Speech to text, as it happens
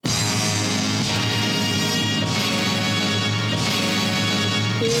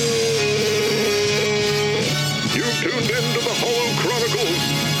You've tuned into the Hollow Chronicles.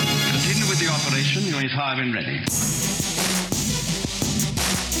 Continue with the operation. Unit 5 and ready.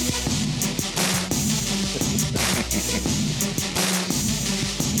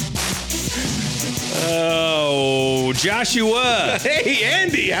 Oh, Joshua. Hey,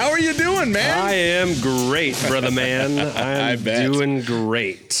 Andy, how are you doing, man? I am great, brother man. I I'm bet. doing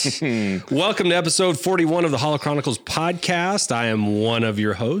great. Welcome to episode 41 of the Hollow Chronicles podcast. I am one of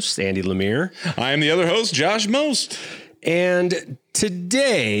your hosts, Andy Lemire. I am the other host, Josh Most. And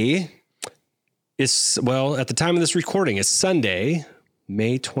today is, well, at the time of this recording, it's Sunday,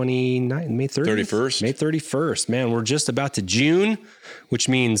 May 29th, May 30th? 31st. May 31st. Man, we're just about to June, which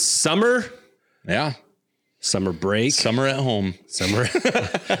means summer. Yeah. Summer break. Summer at home. Summer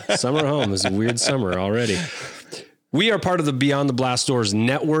home is a weird summer already. We are part of the Beyond the Blast Doors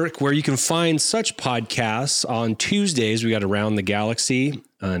network, where you can find such podcasts. On Tuesdays, we got Around the Galaxy,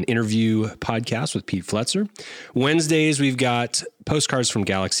 an interview podcast with Pete Fletzer. Wednesdays, we've got Postcards from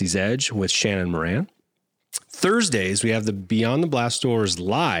Galaxy's Edge with Shannon Moran. Thursdays, we have the Beyond the Blast Doors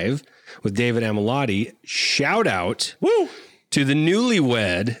live with David Amilati. Shout out to the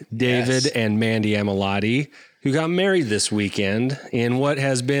newlywed David and Mandy Amilati, who got married this weekend in what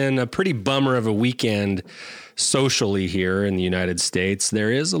has been a pretty bummer of a weekend socially here in the United States.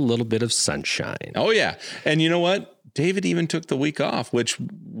 There is a little bit of sunshine. Oh, yeah. And you know what? David even took the week off, which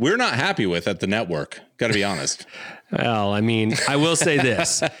we're not happy with at the network. Got to be honest. Well, I mean, I will say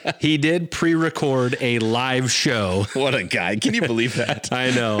this. He did pre-record a live show. What a guy. Can you believe that?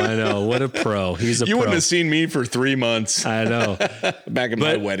 I know. What a pro. He's a pro. You wouldn't have seen me for 3 months. I know. Back in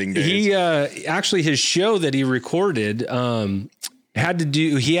my wedding days. He actually, his show that he recorded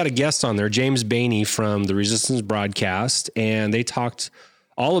he had a guest on there, James Bainey from the Resistance broadcast, and they talked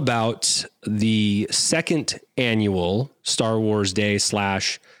all about the second annual Star Wars Day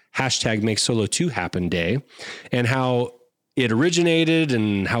 / hashtag Make Solo 2 Happen Day, and how it originated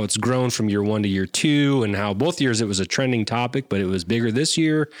and how it's grown from year 1 to year 2, and how both years it was a trending topic, but it was bigger this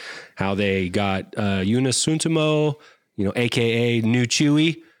year, how they got Eunice Suntomo, AKA New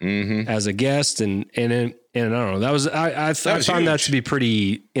Chewie, as a guest. And I don't know, that was, I found that to be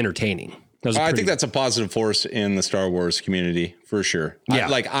pretty entertaining. I think that's a positive force in the Star Wars community for sure. Yeah.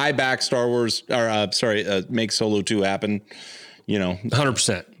 I back Star Wars, Make Solo 2 happen,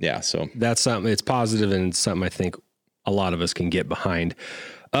 100%. Yeah. So that's something, it's positive, and it's something I think a lot of us can get behind.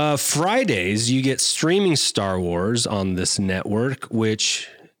 Fridays, you get streaming Star Wars on this network, which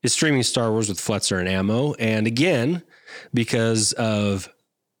is streaming Star Wars with Fletzer and Ammo. And again, because of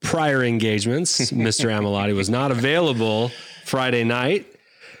prior engagements, Mr. Amilati was not available Friday night.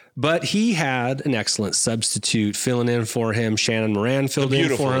 But he had an excellent substitute filling in for him. Shannon Moran filled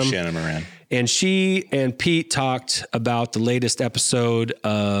in for him. Shannon Moran. And she and Pete talked about the latest episode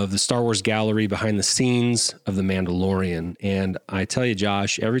of the Star Wars Gallery behind the scenes of The Mandalorian. And I tell you,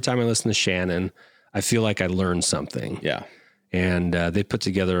 Josh, every time I listen to Shannon, I feel like I learned something. Yeah. And they put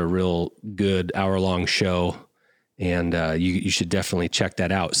together a real good hour-long show. And you should definitely check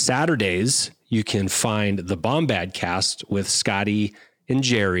that out. Saturdays, you can find the Bombad Cast with Scotty and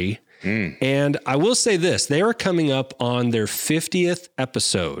Jerry. And I will say this, they are coming up on their 50th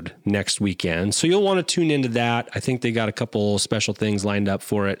episode next weekend. So you'll want to tune into that. I think they got a couple special things lined up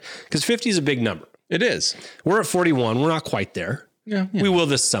for it, because 50 is a big number. It is. We're at 41. We're not quite there. Yeah. We will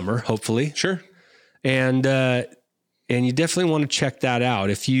this summer, hopefully. Sure. And you definitely want to check that out.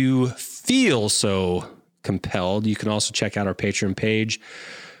 If you feel so compelled, you can also check out our Patreon page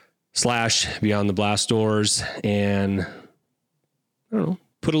 / Beyond the Blast Doors, and I don't know,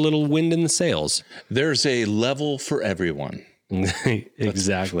 put a little wind in the sails. There's a level for everyone.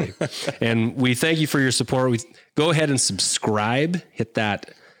 Exactly. And we thank you for your support. Go ahead and subscribe. Hit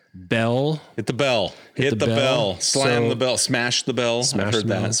that bell. Hit the bell. Hit the bell. Slam the bell. Smash the bell. Smash the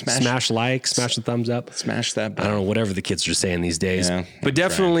bell. Smash like. Smash the thumbs up. Smash that bell. I don't know, whatever the kids are saying these days. Yeah, but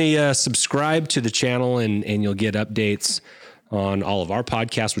definitely subscribe to the channel, and you'll get updates on all of our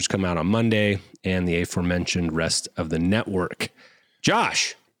podcasts, which come out on Monday, and the aforementioned rest of the network.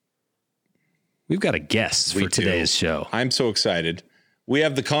 Josh, we've got a guest for today's show. I'm so excited. We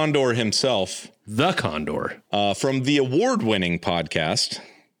have the Condor himself. The Condor. From the award-winning podcast,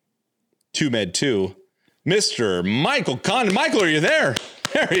 2Med2, Mr. Michael Condon. Michael, are you there?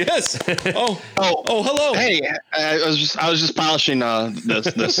 There he is. Oh, hello. Hey, I was just polishing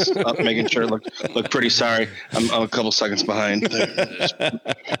this up, making sure it looked pretty. Sorry, I'm a couple seconds behind.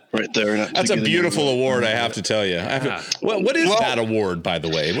 Right there. That's a beautiful award, I have to tell you. What is that award, by the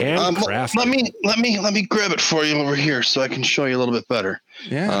way? Handcrafted. Let me grab it for you over here so I can show you a little bit better.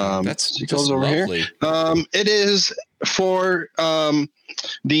 Yeah, that's it goes over lovely. Here. It is for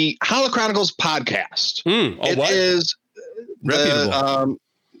the Hollow Chronicles podcast. It is reputable.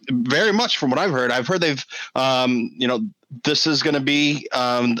 Very much from what I've heard. I've heard they've, this is going to be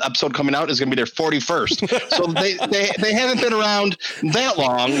episode coming out is going to be their 41st. So they haven't been around that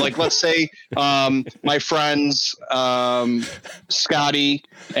long. Like, let's say my friends Scotty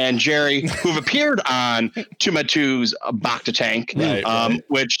and Jerry, who've appeared on Two Med Two's Bacta Tank,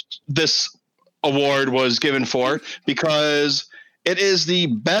 which this award was given for because it is the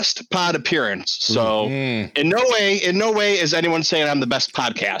best pod appearance. So in no way is anyone saying I'm the best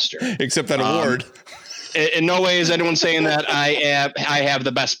podcaster. Except that award. In no way is anyone saying that I have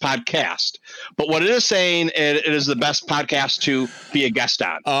the best podcast. But what it is saying, it is the best podcast to be a guest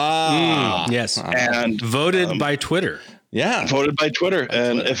on. Yes. And voted by Twitter. Yeah. Voted by Twitter.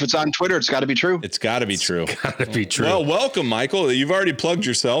 And if it's on Twitter, it's got to be true. It's got to be true. Gotta be true. Well, welcome, Michael. You've already plugged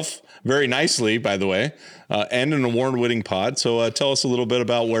yourself very nicely, by the way, and an award-winning pod. So tell us a little bit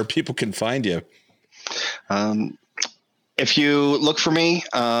about where people can find you. If you look for me,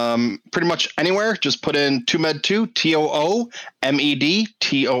 pretty much anywhere, just put in TooMed2, TOOMED,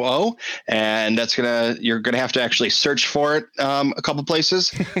 and you're gonna have to actually search for it a couple places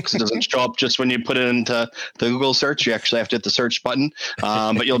because it doesn't show up just when you put it into the Google search. You actually have to hit the search button,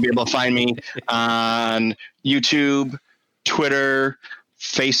 but you'll be able to find me on YouTube, Twitter,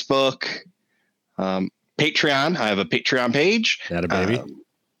 Facebook, Patreon. I have a Patreon page. That a baby.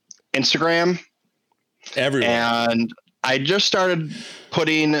 Instagram. Everywhere. And I just started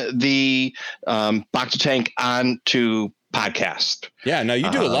putting the Bacta Tank onto podcast. Yeah, now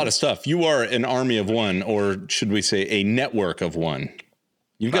you do a lot of stuff. You are an army of one, or should we say a network of one.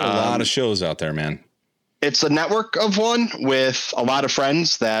 You've got a lot of shows out there, man. It's a network of one with a lot of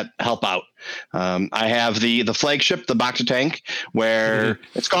friends that help out. I have the flagship, the Bacta Tank, where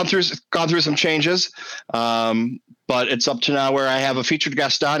it's gone through some changes. But it's up to now where I have a featured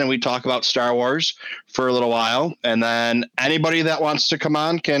guest on and we talk about Star Wars for a little while. And then anybody that wants to come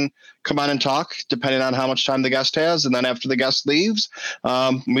on can come on and talk depending on how much time the guest has. And then after the guest leaves,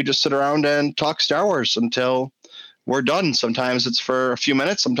 we just sit around and talk Star Wars until we're done. Sometimes it's for a few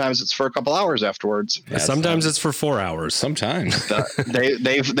minutes. Sometimes it's for a couple hours afterwards. Sometimes it's for 4 hours. Sometimes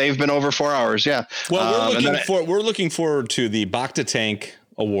they've been over 4 hours. Yeah. Well, we're looking forward to the Bacta Tank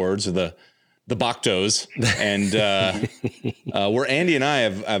Awards, or the Bactos, and where Andy and I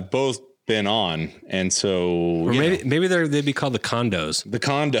have both been on, and so or maybe they'd be called the condos. The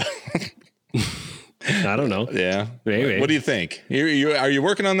condo. I don't know. Yeah. Maybe. What do you think? Are you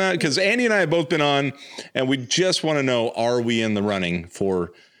working on that? Because Andy and I have both been on, and we just want to know: are we in the running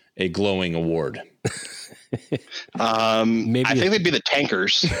for a glowing award? Maybe I think they'd be the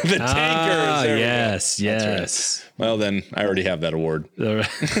tankers. The tankers. Yes. Right. Well, then I already have that award.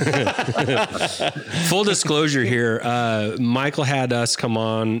 Full disclosure here. Michael had us come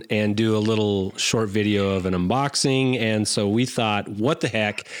on and do a little short video of an unboxing. And so we thought, what the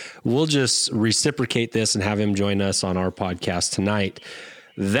heck? We'll just reciprocate this and have him join us on our podcast tonight.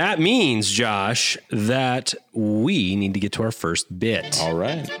 That means, Josh, that we need to get to our first bit. All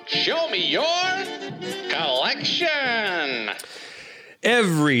right. Show me your collection.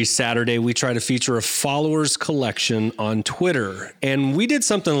 Every Saturday, we try to feature a followers collection on Twitter. And we did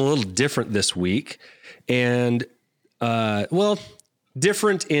something a little different this week. And,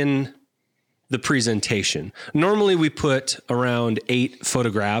 different in the presentation. Normally, we put around 8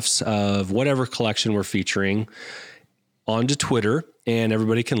 photographs of whatever collection we're featuring onto Twitter, and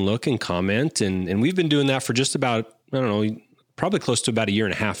everybody can look and comment. And we've been doing that for just about, probably close to about a year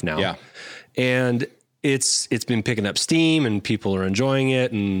and a half now. Yeah. And it's been picking up steam and people are enjoying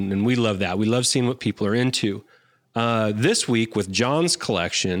it. And we love that. We love seeing what people are into. This week with John's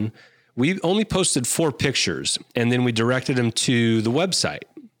collection, we only posted 4 pictures and then we directed them to the website.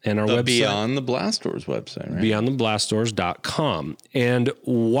 And our website, Beyond the Blast Doors website, right? BeyondTheBlastDoors.com. And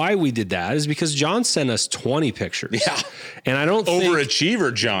why we did that is because John sent us 20 pictures. Yeah. And I don't think...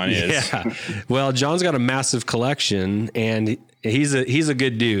 Overachiever John is. Yeah. Well, John's got a massive collection and he's a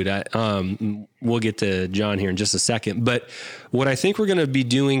good dude. We'll get to John here in just a second. But what I think we're going to be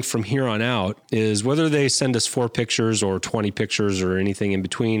doing from here on out is whether they send us 4 pictures or 20 pictures or anything in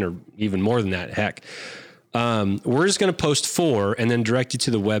between or even more than that, heck, we're just going to post 4 and then direct you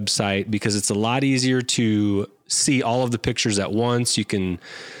to the website because it's a lot easier to see all of the pictures at once. You can,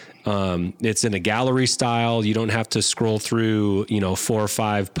 it's in a gallery style. You don't have to scroll through, 4 or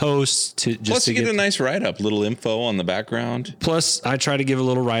 5 posts to just Plus, to you get a nice write-up, little info on the background. Plus, I try to give a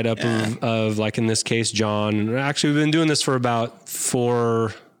little write-up of, like in this case, John. Actually, we've been doing this for about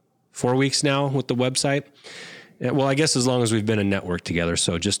 4 weeks now with the website. Well, I guess as long as we've been in network together,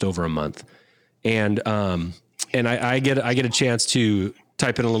 so just over a month. And I get a chance to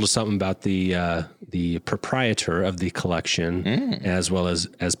type in a little something about the proprietor of the collection, as well as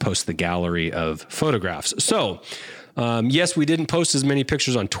post the gallery of photographs. So, yes, we didn't post as many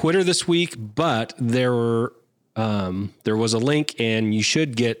pictures on Twitter this week, but there was a link, and you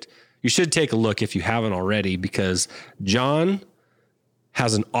should take a look if you haven't already, because John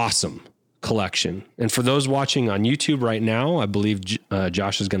has an awesome collection. And for those watching on YouTube right now, I believe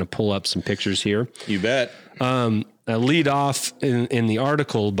Josh is going to pull up some pictures here. You bet. I lead off in the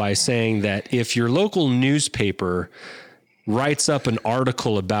article by saying that if your local newspaper writes up an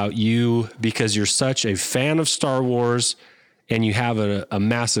article about you because you're such a fan of Star Wars and you have a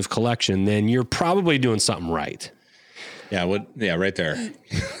massive collection, then you're probably doing something right. Yeah. Yeah. Right there.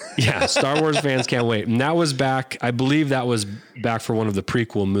 Yeah. Star Wars fans can't wait. And that was back, I believe that was back for one of the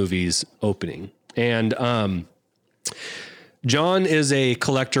prequel movies opening. And, John is a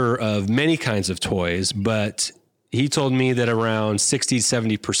collector of many kinds of toys, but he told me that around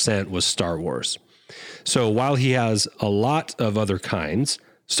 60-70% was Star Wars. So while he has a lot of other kinds,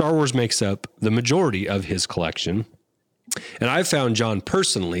 Star Wars makes up the majority of his collection. And I've found John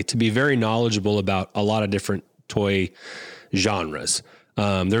personally to be very knowledgeable about a lot of different toy genres.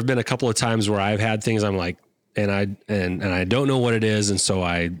 There have been a couple of times where I've had things I'm like, and I don't know what it is. And so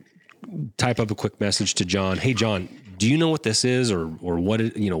I type up a quick message to John. Hey, John, do you know what this is, or what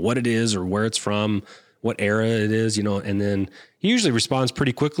it is, or where it's from, what era it is, and then he usually responds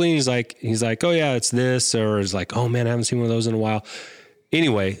pretty quickly. He's like, oh yeah, it's this, or is like, oh man, I haven't seen one of those in a while.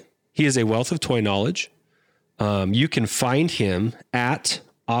 Anyway, he is a wealth of toy knowledge. You can find him at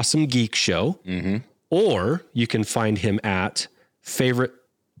Awesome Geek Show, or you can find him at Fave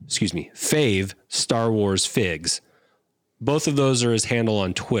Star Wars Figs. Both of those are his handle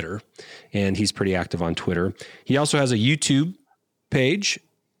on Twitter, and he's pretty active on Twitter. He also has a YouTube page,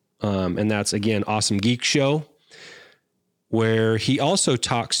 and that's, again, Awesome Geek Show, where he also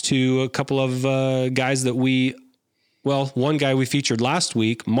talks to a couple of guys that one guy we featured last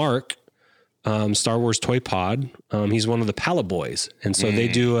week, Mark, Star Wars Toy Pod. He's one of the Pallet Boys, and so they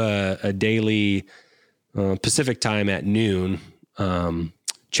do a daily Pacific time at noon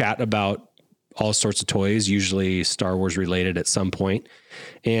chat about all sorts of toys, usually Star Wars related at some point.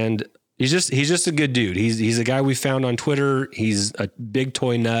 And he's just a good dude. He's a guy we found on Twitter. He's a big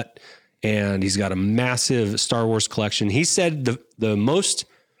toy nut, and he's got a massive Star Wars collection. He said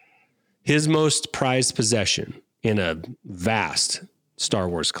his most prized possession in a vast Star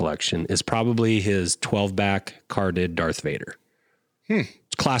Wars collection is probably his 12-back carded Darth Vader. It's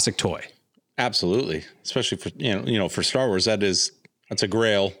a classic toy. Absolutely. Especially for, for Star Wars, that's a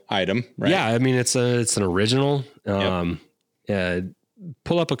grail item, right? Yeah, I mean it's an original. Pull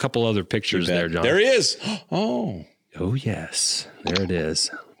up a couple other pictures there, John. There he is. Oh yes, there it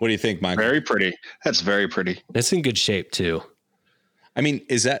is. What do you think, Michael? Very pretty. That's very pretty. It's in good shape too. I mean,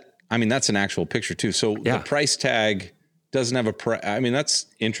 that's an actual picture too. So the price tag doesn't have a price. I mean, that's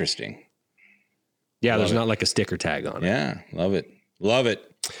interesting. Yeah, there's not like a sticker tag on it. Yeah, love it. Love it.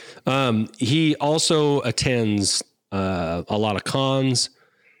 He also attends a lot of cons.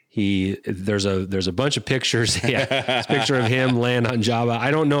 There's a bunch of pictures. Yeah, this picture of him laying on Jabba.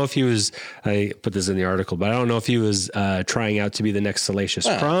 I don't know if he was. I put this in the article, but I don't know if he was trying out to be the next Salacious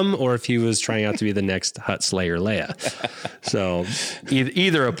Crumb or if he was trying out to be the next Hutt Slayer Leia. So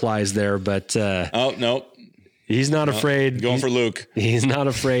either applies there. But oh no, he's not afraid. Going for Luke. He's not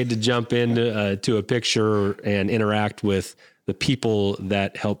afraid to jump into to a picture and interact with the people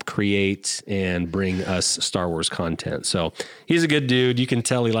that help create and bring us Star Wars content. So he's a good dude. You can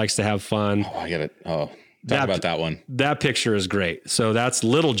tell he likes to have fun. Oh, I get it. Oh, talk about that one. That picture is great. So that's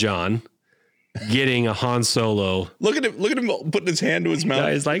Little John getting a Han Solo. Look at him putting his hand to his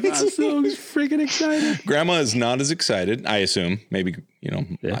mouth. He's like, I'm so freaking excited. Grandma is not as excited, I assume. Maybe,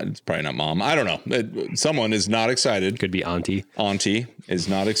 it's probably not mom. I don't know. Someone is not excited. Could be auntie. Auntie is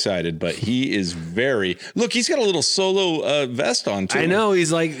not excited, but he is look, he's got a little Solo vest on too. I know. He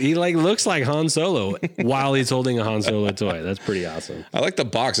looks like Han Solo while he's holding a Han Solo toy. That's pretty awesome. I like the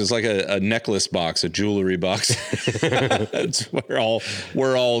box. It's like a necklace box, a jewelry box. That's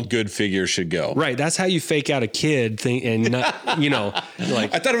where all good figures should go. Right. That's how you fake out a kid thing. And not,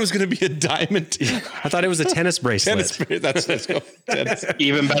 like, I thought it was going to be a diamond. I thought it was a tennis bracelet. Let's go.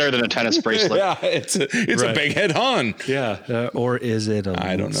 Even better than a tennis bracelet. Yeah, it's a Right. big head Han. Yeah. Or is it a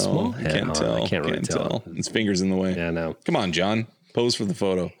I don't know. small I head can't Han? tell. I can't really tell. His finger's in the way. Yeah, no. Come on, John. Pose for the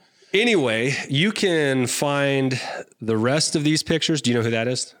photo. Anyway, you can find the rest of these pictures. Do you know who that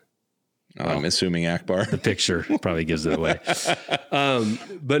is? I'm assuming Akbar. Picture probably gives it away.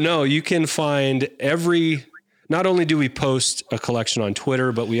 But no, you can find not only do we post a collection on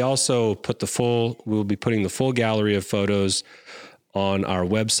Twitter, but we also we'll be putting the full gallery of photos on our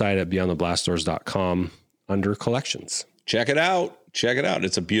website at beyondtheblastdoors.com under collections. Check it out. Check it out.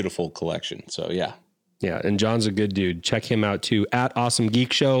 It's a beautiful collection. So yeah. Yeah. And John's a good dude. Check him out too at Awesome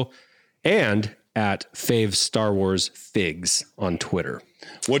Geek Show and at Fave Star Wars Figs on Twitter.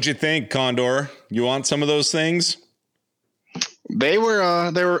 What'd you think, Condor? You want some of those things? They were.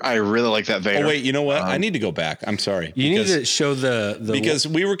 I really like that Vader. Oh wait, you know what? I need to go back. I'm sorry. You need to show the because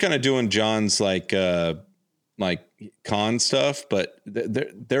we were kind of doing John's like con stuff, but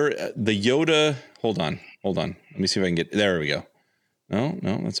they're the Yoda. Hold on. Let me see if I can get. There we go. No,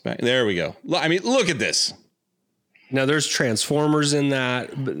 that's back. There we go. I mean, look at this. Now there's Transformers in that.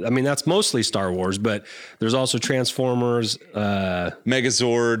 I mean, that's mostly Star Wars, but there's also Transformers,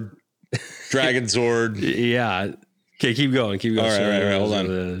 Megazord, Dragon Zord. Yeah. Okay, keep going. All right. Hold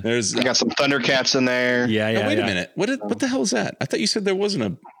on. There's I got some Thundercats in there. Yeah. wait a minute. What the hell is that? I thought you said there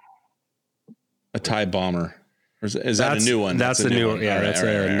wasn't a TIE bomber. Or is that a new one? That's a new one. Yeah, All right, that's all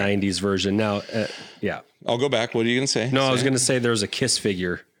right, a all right. 90s version. Now, yeah. I'll go back. What are you going to say? No, I was going to say there's a Kiss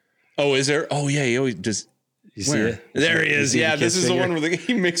figure. Oh, is there? Oh, yeah. He always just. You see Where? it? There he You is. see the Yeah, Kiss this is figure? the one where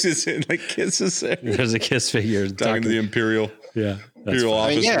he mixes it like kisses there. There's a Kiss figure. Talking to the Imperial yeah. That's Imperial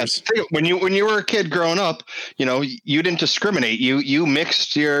fine. I mean, yeah, officers. when you were a kid growing up, you didn't discriminate. You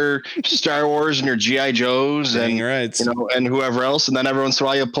mixed your Star Wars and your GI Joes and Dang right. and whoever else, and then every once in a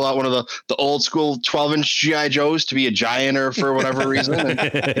while you pull out one of the old school 12-inch GI Joes to be a giant or for whatever reason.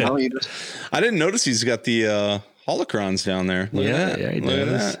 And, you just I didn't notice he's got the holocrons down there. Look at that. Yeah, he Look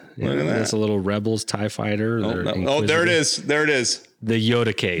does. at that. Look at That's that. a little Rebels TIE fighter. Oh, They're no. Oh, there it is. There it is. The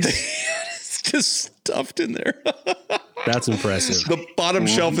Yoda case. It's just stuffed in there. That's impressive. The bottom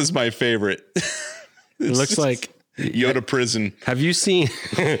shelf is my favorite. It looks like. Yoda prison. Have you seen the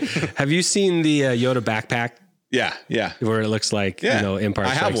Yoda backpack Yeah. where it looks like Yeah. Empire I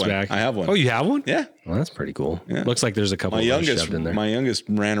have Strikes one. Back? I have one. Oh, you have one? Yeah. Well, that's pretty cool. Yeah. Looks like there's a couple of those shoved in there. My youngest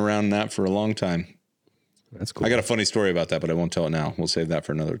ran around in that for a long time. That's cool. I got a funny story about that, but I won't tell it now. We'll save that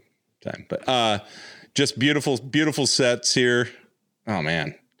for another time. But just beautiful sets here. Oh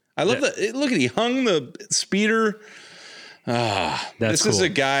man, I love that. Look at he hung the speeder. That's This cool. is a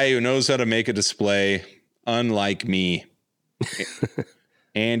guy who knows how to make a display, unlike me.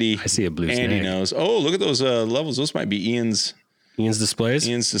 Andy, I see a blue Andy snake. knows. Oh, look at those levels. Those might be Ian's displays.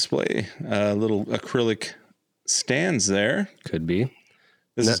 display. Little acrylic stands there. Could be.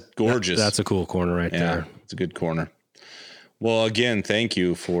 This is gorgeous. That's a cool corner right Yeah, there. it's a good corner. Well, again, thank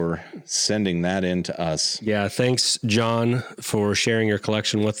you for sending that in to us. Yeah, thanks, John, for sharing your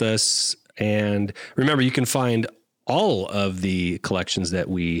collection with us. And remember, you can find all of the collections that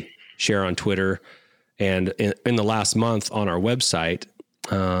we share on Twitter and in the last month on our website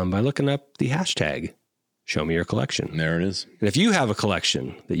by looking up the hashtag Show Me Your Collection. There it is. And if you have a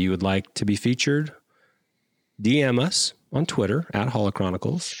collection that you would like to be featured, DM us on Twitter at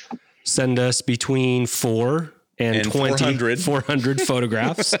Holochronicles. Send us between 4 and 20, 400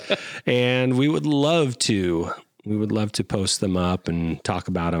 photographs. And we would love to post them up and talk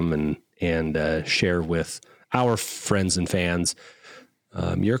about them and share with our friends and fans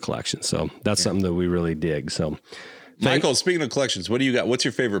your collection. So that's something that we really dig. So Michael, speaking of collections, what do you got? What's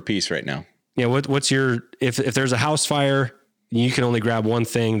your favorite piece right now? yeah, what's your, if there's a house fire, you can only grab one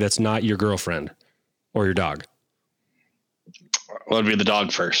thing that's not your girlfriend or your dog. well, it'd be the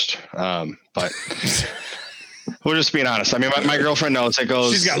dog first. But we're just being honest. I mean, my girlfriend knows it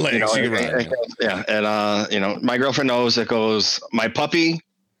goes. She's got legs. She can run. Yeah, and my girlfriend knows it goes. My puppy,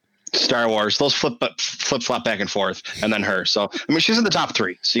 Star Wars. Those flip flop back and forth, and then her. So I mean, she's in the top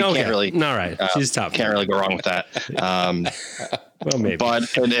 3. So you can't really. All right. She's top. Can't really go wrong with that. Well, maybe. But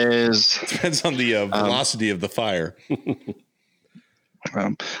it is. Depends on the velocity of the fire.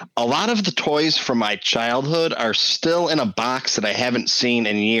 A lot of the toys from my childhood are still in a box that I haven't seen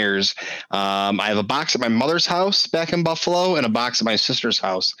in years. I have a box at my mother's house back in Buffalo and a box at my sister's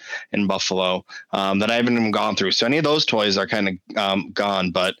house in Buffalo that I haven't even gone through. So any of those toys are kind of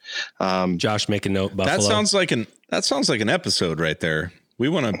gone. But Josh, make a note. Buffalo. That sounds like an episode right there. We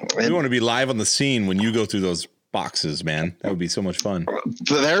want to be live on the scene when you go through those boxes, man. That would be so much fun.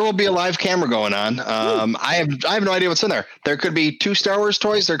 there will be a live camera going on. I have no idea what's in there. There could be 2 Star Wars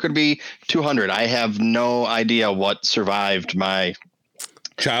toys. There could be 200. I have no idea what survived my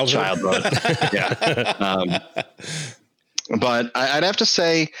childhood. Yeah. But I'd have to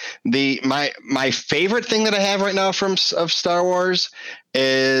say my favorite thing that I have right now of Star Wars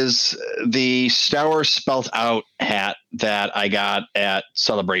is the Star Wars spelled out hat that I got at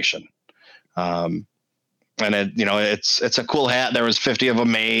Celebration. And it's a cool hat. There was 50 of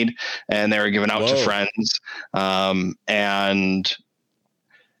them made, and they were given out to friends. And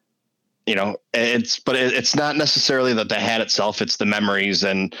it's not necessarily that the hat itself, it's the memories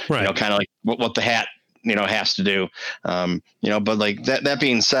and, kind of like what the hat, has to do. But like that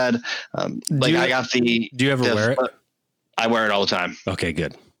being said, do you ever wear it? I wear it all the time. Okay,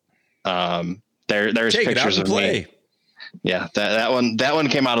 good. There's Take pictures of play. me. Yeah. That one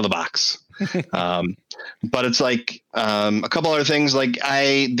came out of the box. But it's like, a couple other things, like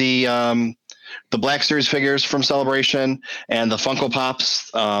the Black Series figures from Celebration and the Funko Pops.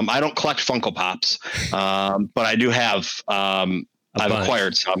 I don't collect Funko Pops, but I do have, I've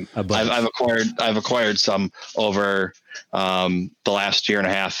acquired some. I've acquired some over the last year and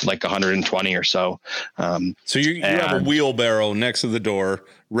a half, like 120 or so. So you have a wheelbarrow next to the door,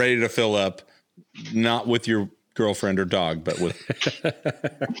 ready to fill up, not with your girlfriend or dog, but with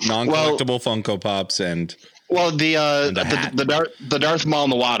non-collectible Funko Pops and. Well, the Darth Maul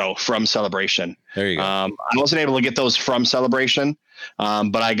and the Watto from Celebration. There you go. I wasn't able to get those from Celebration,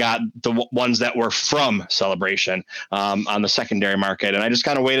 but I got the ones that were from Celebration on the secondary market, and I just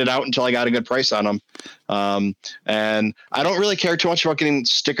kind of waited out until I got a good price on them. And I don't really care too much about getting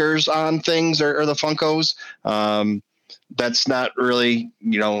stickers on things or the Funkos. That's not really,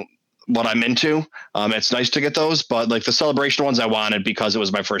 what I'm into. It's nice to get those, but like the Celebration ones I wanted because it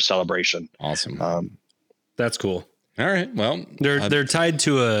was my first Celebration. Awesome. That's cool. All right. Well, they're tied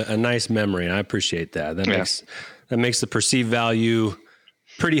to a nice memory, and I appreciate that. That makes the perceived value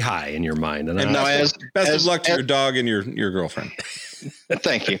pretty high in your mind. And best of luck to your dog and your girlfriend.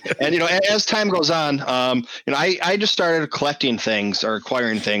 Thank you. And as time goes on, I just started collecting things or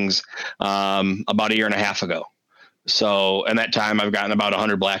acquiring things about a year and a half ago. So in that time, I've gotten about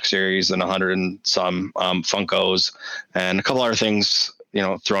 100 Black Series and 100 and some Funkos and a couple other things,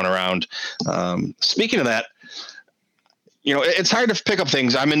 thrown around. Speaking of that, it's hard to pick up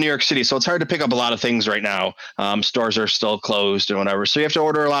things. I'm in New York City, so it's hard to pick up a lot of things right now. Stores are still closed and whatever. So you have to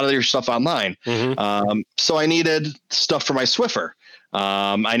order a lot of your stuff online. Mm-hmm. So I needed stuff for my Swiffer.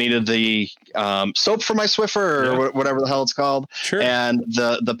 I needed the soap for my Swiffer or whatever the hell it's called, and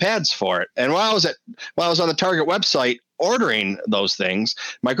the pads for it. And while I was on the Target website ordering those things,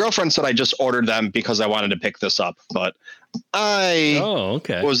 my girlfriend said I just ordered them because I wanted to pick this up, but I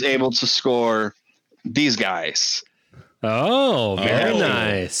was able to score these guys. Oh, very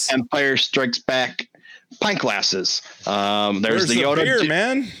nice. Empire Strikes Back pint glasses. There's the Yoda beer,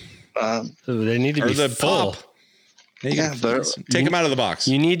 man. They need to be full. Pop. Take them out of the box.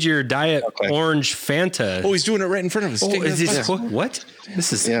 You need your Diet Orange Fanta. Oh, he's doing it right in front of us. What?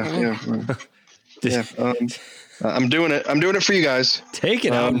 This is I'm doing it. I'm doing it for you guys. Take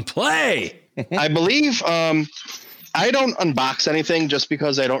it out and play. I believe I don't unbox anything just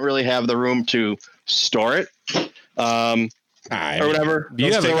because I don't really have the room to store it. Or whatever.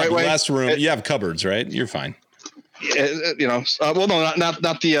 You have the right last room. You have cupboards, right? You're fine. Well, no,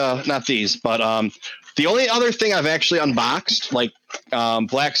 not these, but the only other thing I've actually unboxed, like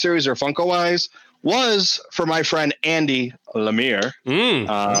Black Series or Funko wise, was for my friend Andy Lemire.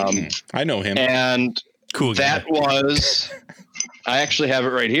 I know him. And cool. That was. I actually have it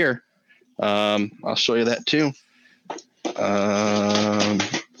right here. I'll show you that too.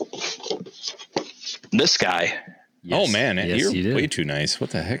 This guy. Yes. Oh man, you're way too nice.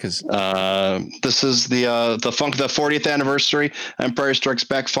 What the heck is? This is the 40th anniversary Empire Strikes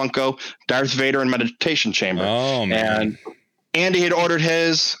Back Funko Darth Vader and Meditation Chamber. Oh man! And Andy had ordered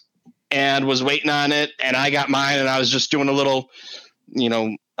his and was waiting on it, and I got mine, and I was just doing a little,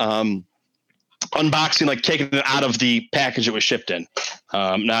 unboxing, like taking it out of the package it was shipped in,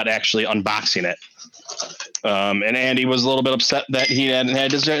 not actually unboxing it. And Andy was a little bit upset that he hadn't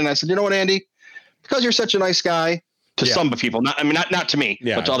had his, and I said, you know what, Andy, because you're such a nice guy. To some people, not to me,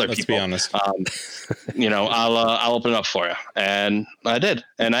 but to other people. Let's be honest. I'll open it up for you, and I did.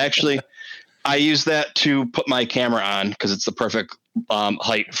 And I use that to put my camera on because it's the perfect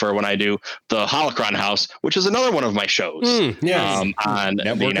height for when I do the Holocron House, which is another one of my shows. On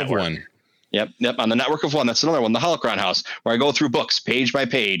Network of One. Yep, on the Network of One. That's another one, the Holocron House, where I go through books page by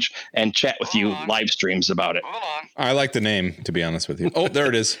page and chat with you live streams about it. I like the name, to be honest with you. Oh, there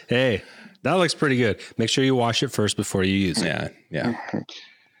it is. Hey. That looks pretty good. Make sure you wash it first before you use it. Yeah.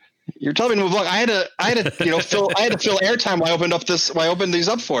 You're telling me to move along. I had to fill airtime while I opened these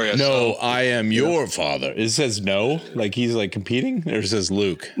up for you. No, I am your father. It says no, like he's like competing, or it says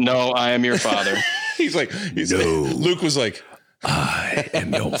Luke. No, I am your father. Luke was like, I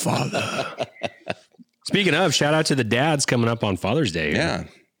am your father. Speaking of, shout out to the dads coming up on Father's Day. Yeah.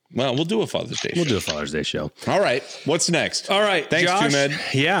 Well, we'll do a Father's Day show. We'll do a Father's Day show. All right. What's next? All right. Thanks, Josh. Jumed.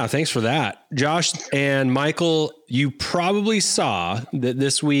 Yeah, thanks for that. Josh and Michael, you probably saw that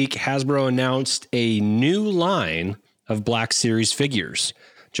this week Hasbro announced a new line of Black Series figures.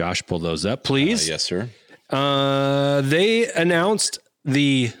 Josh, pull those up, please. Yes, sir. They announced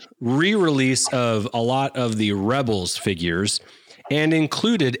the re-release of a lot of the Rebels figures and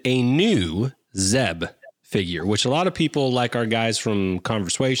included a new Zeb figure, which a lot of people, like our guys from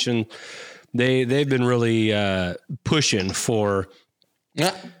Conversation, they've been really pushing for.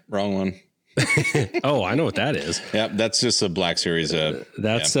 Wrong one. Oh, I know what that is. Yeah, that's just a Black Series.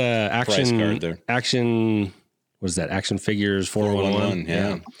 That's price card there. Action. What is that? Action Figures 411.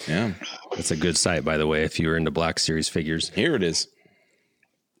 Yeah. That's a good site, by the way, if you're into Black Series figures. Here it is.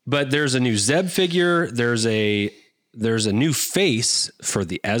 But there's a new Zeb figure. There's a new face for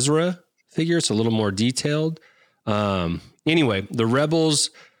the Ezra figure. It's a little more detailed. Anyway, the Rebels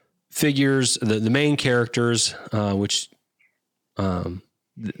figures, the main characters, which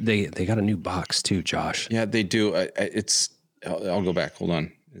they got a new box too, Josh. Yeah, they do. I'll go back. Hold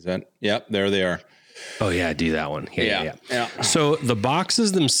on. Is that? Yep, there they are. Oh yeah, do that one. Yeah. So the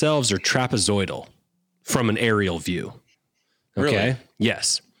boxes themselves are trapezoidal from an aerial view. Okay. Really?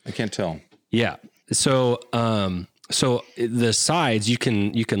 Yes. I can't tell. Yeah. So the sides you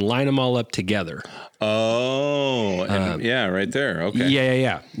can line them all up together. Oh, right there. Okay.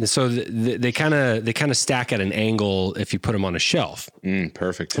 Yeah. So they kind of stack at an angle if you put them on a shelf.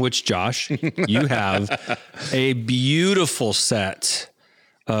 Perfect. Which, Josh, you have a beautiful set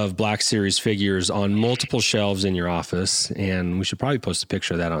of Black Series figures on multiple shelves in your office, and we should probably post a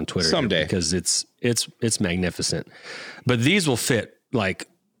picture of that on Twitter someday because it's magnificent. But these will fit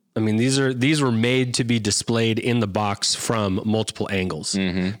these were made to be displayed in the box from multiple angles.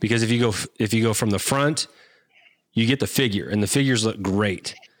 Mm-hmm. Because if you go from the front, you get the figure, and the figures look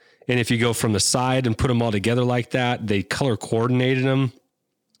great. And if you go from the side and put them all together like that, they color coordinated them.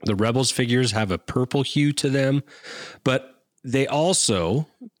 The Rebels figures have a purple hue to them, but they also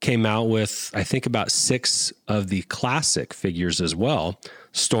came out with, I think, about 6 of the classic figures as well.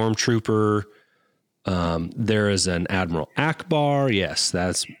 Stormtrooper. There is an Admiral Akbar. Yes,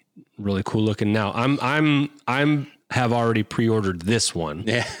 that's really cool looking. Now I'm have already pre-ordered this one.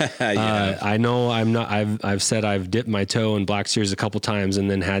 Yeah. I know I'm not, I've said I've dipped my toe in Black Series a couple times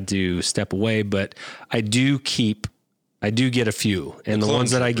and then had to step away, but I do get a few, and the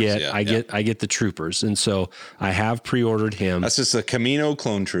ones that I get, I get the troopers. And so I have pre-ordered him. That's just a Camino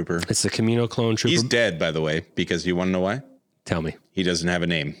clone trooper. It's the Camino clone trooper. He's dead, by the way, because you want to know why? Tell me. He doesn't have a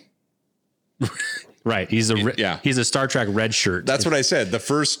name. Right. He's a Star Trek red shirt. That's what I said. The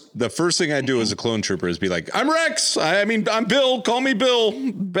first thing I do as a clone trooper is be like, I'm Rex. I'm Bill. Call me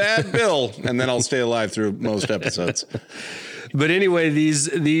Bill. Bad Bill. And then I'll stay alive through most episodes. But anyway, this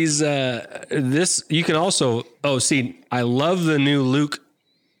you can also, I love the new Luke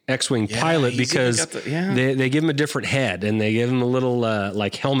X-Wing pilot because they give him a different head and they give him a little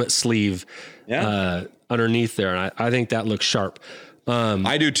like helmet sleeve underneath there. And I think that looks sharp.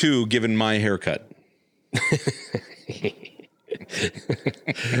 I do too, given my haircut.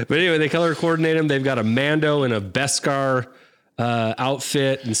 But anyway, they color coordinate him. They've got a Mando and a Beskar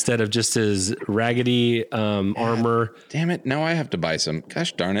outfit instead of just his raggedy armor. Damn it. Now I have to buy some.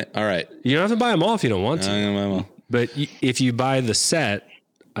 Gosh darn it. All right. You don't have to buy them all if you don't want to. I'm gonna buy them all. But if you buy the set,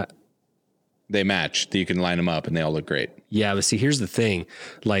 they match. You can line them up and they all look great. Yeah, but see, here's the thing.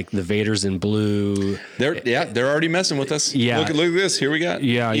 Like the Vader's in blue. They're already messing with us. Yeah. Look at this. Here we got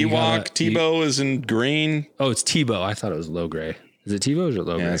Ewok. Tebow is in green. Oh, it's Tebow. I thought it was low gray. Is it Tebow or is it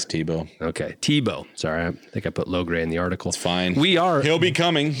low gray? Yeah, it's Tebow. Okay. Tebow. Sorry. I think I put low gray in the article. It's fine. He'll be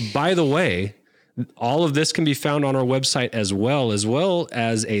coming. By the way, all of this can be found on our website as well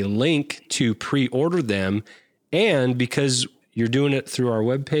as a link to pre-order them. And because you're doing it through our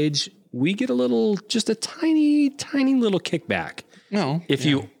webpage, we get just a tiny, tiny little kickback. No. If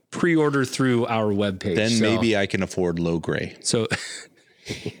you pre-order through our webpage. Then maybe I can afford low gray. So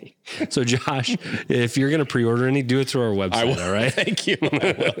Josh, if you're going to pre-order any, do it through our website. I will. All right. Thank you. I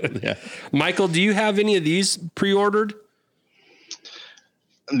will. Yeah. Michael, do you have any of these pre-ordered?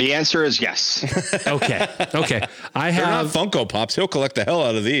 The answer is yes. Okay. They're not Funko Pops. He'll collect the hell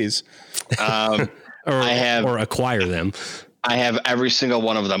out of these. Or acquire them. I have every single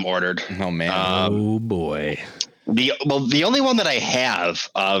one of them ordered. Oh man. Oh boy. The only one that I have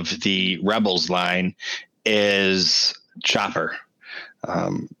of the Rebels line is Chopper.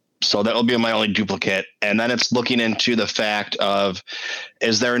 So that will be my only duplicate. And then it's looking into the fact of,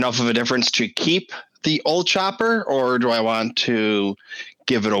 is there enough of a difference to keep the old Chopper, or do I want to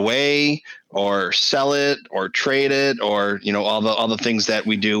give it away or sell it or trade it, or, all the things that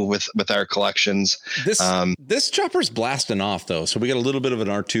we do with our collections. This Chopper's blasting off though. So we got a little bit of an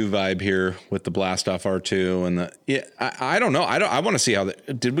R2 vibe here with the blast off R2 and I don't know. I want to see how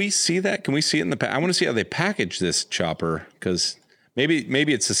did we see that? Can we see it in I want to see how they package this Chopper, because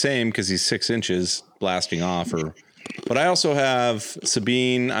maybe it's the same because he's 6 inches blasting off, but I also have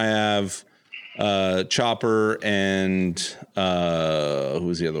Sabine. I have Chopper and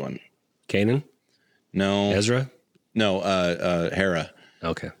who's the other one? Kanan? No. Ezra? No, Hera.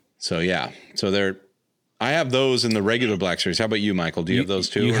 Okay. So yeah. So I have those in the regular Black Series. How about you, Michael? Do you have those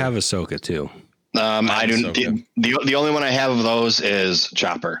too? You have Ahsoka too. I do. The only one I have of those is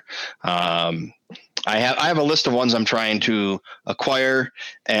Chopper. I have a list of ones I'm trying to acquire,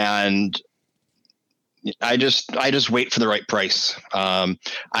 and I just wait for the right price.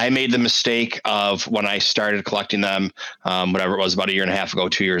 I made the mistake of, when I started collecting them, whatever it was, about 1.5 years ago,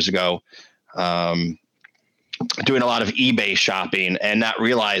 2 years ago, doing a lot of eBay shopping and not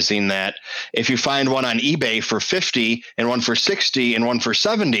realizing that if you find one on eBay for $50 and one for $60 and one for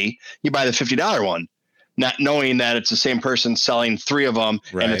 $70, you buy the $50 one, not knowing that it's the same person selling 3 of them,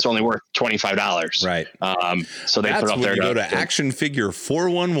 right, and it's only worth $25. Right. So they That's put up when there. You go to Action Figure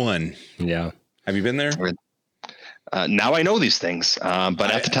 411. Yeah. Have you been there? Now I know these things,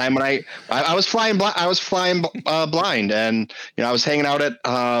 but at the time when I was flying blind, and I was hanging out at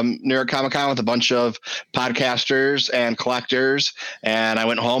New York Comic Con with a bunch of podcasters and collectors, and I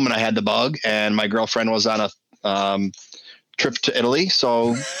went home and I had the bug, and my girlfriend was on a trip to Italy,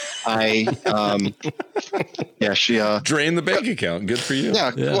 so I she drained the bank account. Good for you.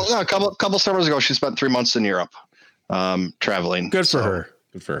 Yeah. Well, a couple summers ago, she spent 3 months in Europe traveling. Good for her.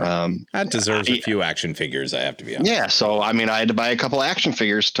 Good for her. That deserves a few action figures, I have to be honest. Yeah, so I had to buy a couple action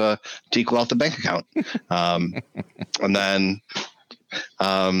figures to equal out the bank account. And then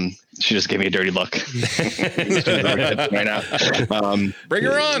she just gave me a dirty look. Right now. Bring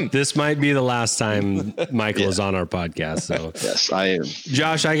her on. This might be the last time Michael is on our podcast. So yes,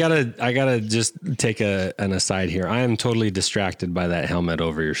 Josh, I gotta just take an aside here. I am totally distracted by that helmet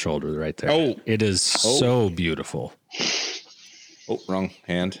over your shoulder right there. Oh, it is so beautiful. Oh, wrong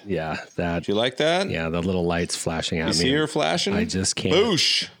hand. Yeah, that. Do you like that? Yeah, the little lights flashing at me. You see her flashing? I just can't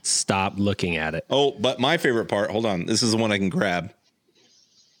stop looking at it. Oh, but my favorite part, hold on. This is the one I can grab.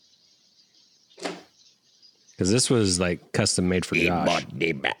 Because this was like custom made for Josh.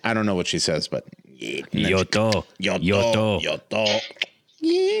 I don't know what she says, but Yoto.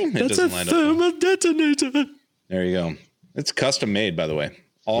 That's a thermal detonator. There you go. It's custom made, by the way.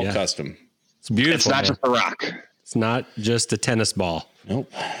 All custom. It's beautiful. It's not just a rock. It's not just a tennis ball.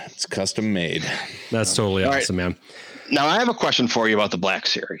 Nope. It's custom made. That's totally awesome, man. Now I have a question for you about the Black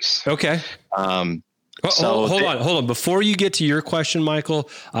Series. Okay. Hold on. Before you get to your question, Michael,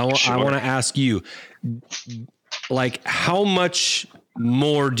 I want to ask you, like, how much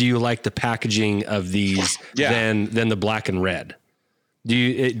more do you like the packaging of these than the black and red? Do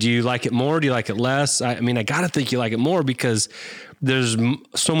you like it more? Do you like it less? I gotta think you like it more because there's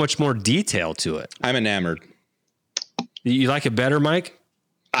so much more detail to it. I'm enamored. You like it better, Mike?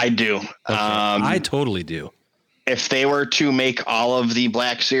 I do. Okay. I totally do. If they were to make all of the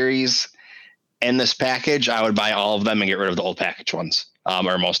Black Series in this package, I would buy all of them and get rid of the old package ones,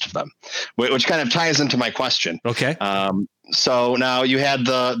 or most of them, which kind of ties into my question. Okay. So now you had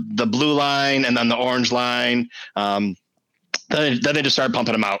the blue line and then the orange line. Then they just started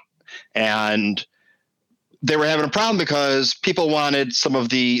pumping them out, and they were having a problem because people wanted some of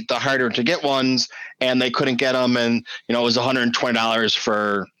the harder to get ones and they couldn't get them. And, it was $120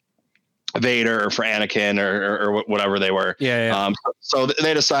 for Vader or for Anakin or whatever they were. Yeah. So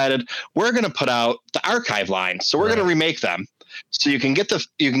they decided we're going to put out the archive line. So we're going to remake them. So you can get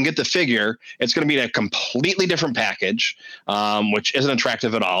the figure. It's going to be in a completely different package, which isn't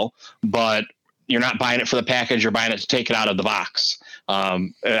attractive at all, but you're not buying it for the package. You're buying it to take it out of the box.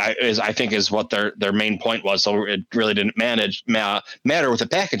 I think is what their main point was. So it really didn't matter with the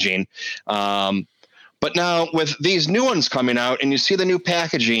packaging. But now with these new ones coming out and you see the new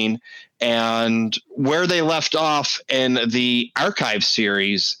packaging and where they left off in the archive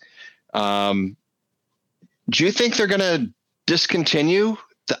series, do you think they're going to discontinue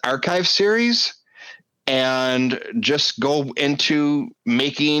the archive series and just go into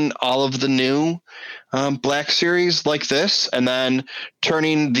making all of the new Black Series like this, and then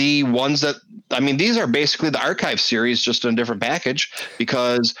turning the ones that, I mean, these are basically the archive series just in a different package,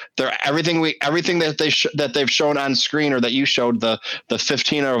 because they're everything that they've shown on screen, or that you showed, the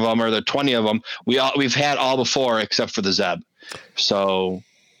 15 of them or the 20 of them, we've had all before except for the Zeb. So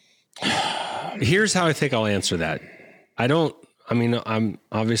here's how I think I'll answer that. I'm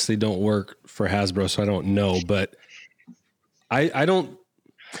obviously don't work for Hasbro, so I don't know, but I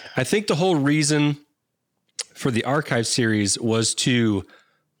think the whole reason for the archive series was to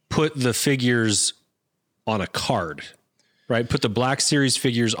put the figures on a card, right? Put the Black Series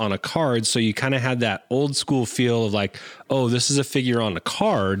figures on a card. So you kind of had that old school feel of like, oh, this is a figure on a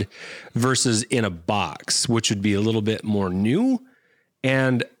card versus in a box, which would be a little bit more new.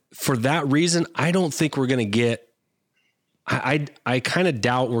 And for that reason, I don't think we're going to get, I kind of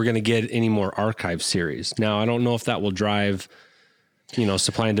doubt we're going to get any more archive series. Now, I don't know if that will drive,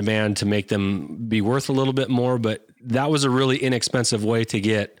 supply and demand to make them be worth a little bit more, but that was a really inexpensive way to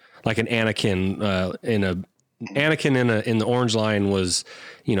get like an Anakin in the orange line was,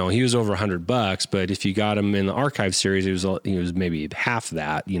 he was over $100, but if you got him in the archive series, he was maybe half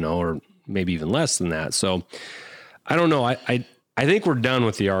that, or maybe even less than that. So I don't know. I think we're done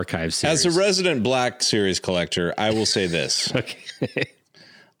with the archive series. As a resident Black Series collector, I will say this. Okay.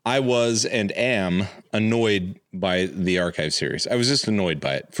 I was and am annoyed by the archive series. I was just annoyed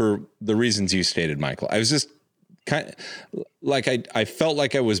by it for the reasons you stated, Michael. I was just kind of like, I felt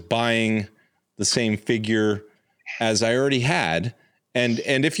like I was buying the same figure as I already had. And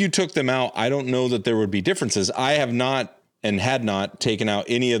if you took them out, I don't know that there would be differences. I have not and had not taken out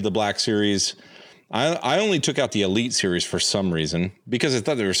any of the Black Series. I only took out the Elite Series for some reason, because I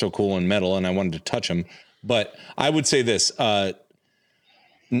thought they were so cool in metal and I wanted to touch them. But I would say this, I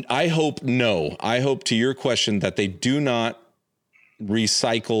hope to your question that they do not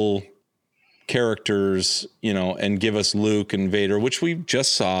recycle characters, and give us Luke and Vader, which we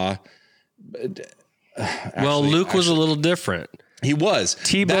just saw. Luke was a little different. He was.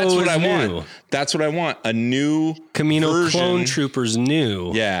 Tebow. That's what I new. want. That's what I want. A new Camino version. Clone Troopers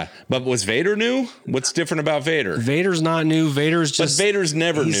new. Yeah. But was Vader new? What's different about Vader? Vader's not new. Vader's just. But Vader's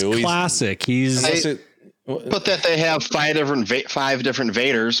never he's new. Classic. But that they have five different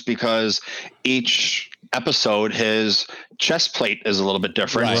Vaders, because each episode his chest plate is a little bit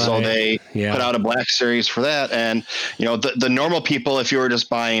different. Right. So they put out a Black Series for that. And the normal people, if you were just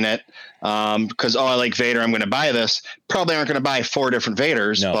buying it because I like Vader, I'm going to buy this, probably aren't going to buy 4 different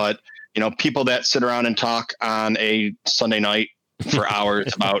Vaders. No. But people that sit around and talk on a Sunday night for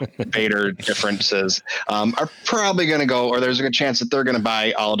hours about Vader differences are probably going to go, or there's a good chance that they're going to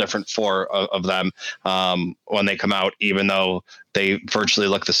buy all different 4 of them when they come out, even though they virtually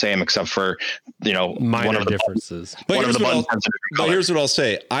look the same, except for minor one of the differences. But here's what I'll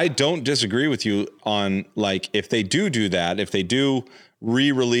say: I don't disagree with you on, like, if they do that, if they do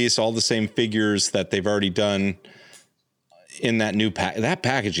re-release all the same figures that they've already done in that new that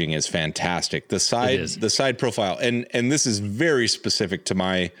packaging is fantastic. The side profile, and this is very specific to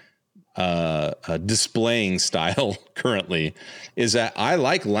my displaying style currently, is that I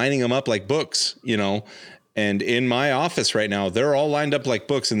like lining them up like books, and in my office right now, they're all lined up like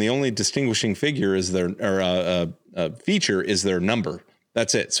books, and the only distinguishing figure is feature is their number.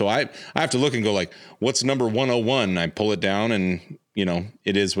 That's it. So I have to look and go like, what's number 101? I pull it down and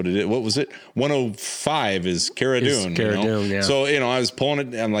it is what it is. What was it? 105 is Cara Dune. Yeah. So, I was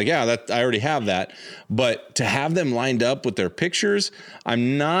pulling it. I'm like, yeah, that I already have that. But to have them lined up with their pictures,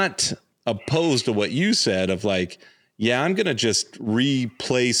 I'm not opposed to what you said of like, yeah, I'm going to just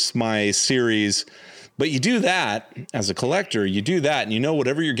replace my series. But you do that as a collector, and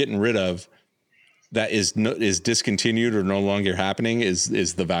whatever you're getting rid of that is discontinued or no longer happening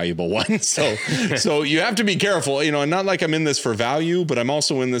is the valuable one. So you have to be careful, and not like I'm in this for value, but I'm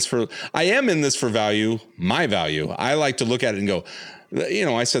also in this for value, my value. I like to look at it and go,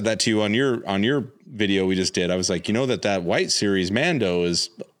 I said that to you on your video we just did. I was like, that White Series Mando is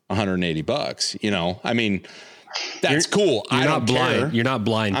 $180. I mean, that's cool. You're not blind. You're not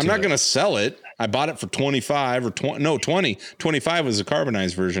blind. I'm not going to sell it. I bought it for 25 or 20. No, 20. 25 was a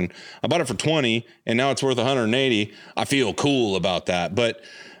carbonized version. I bought it for 20 and now it's worth 180. I feel cool about that. But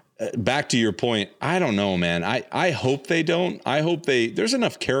back to your point, I don't know, man. I hope they don't. I hope there's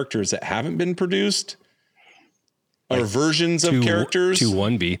enough characters that haven't been produced or versions of characters.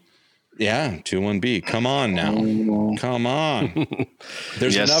 2-1B. Yeah, 2-1B. Come on now. Come on.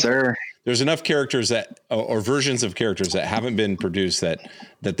 There's sir. There's enough characters that, or versions of characters that haven't been produced that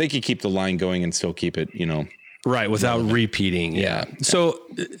they could keep the line going and still keep it, Right, without repeating. Yeah. So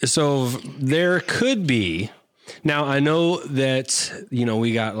there could be. Now I know that,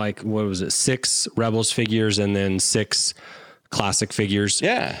 we got like, what was it? 6 Rebels figures and then 6 classic figures.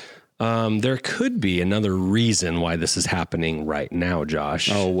 Yeah. There could be another reason why this is happening right now, Josh.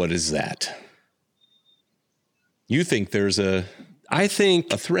 Oh, what is that? You think there's a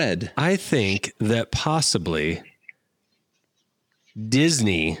thread. I think that possibly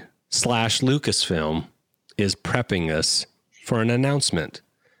Disney / Lucasfilm is prepping us for an announcement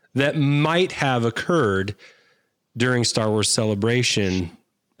that might have occurred during Star Wars Celebration,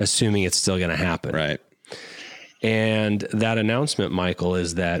 assuming it's still going to happen. Right. And that announcement, Michael,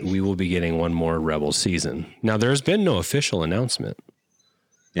 is that we will be getting one more Rebels season. Now, there's been no official announcement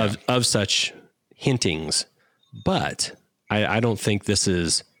of such hintings, but I don't think this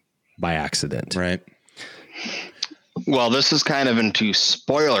is by accident. Right. Well, this is kind of into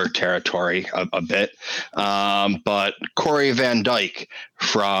spoiler territory a bit, but Corey Van Dyke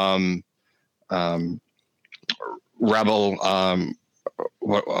from Rebel,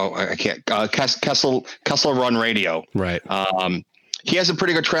 Kessel Run Radio. Right. He has a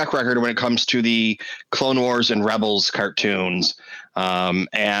pretty good track record when it comes to the Clone Wars and Rebels cartoons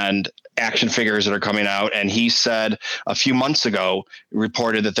and action figures that are coming out. And he said a few months ago,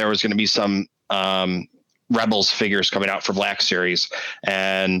 reported that there was going to be some Rebels figures coming out for Black Series.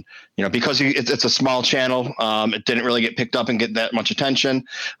 And, because it's a small channel, it didn't really get picked up and get that much attention.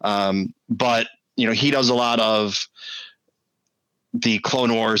 But, he does a lot of the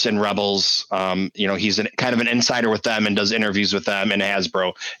Clone Wars and Rebels. He's kind of an insider with them and does interviews with them and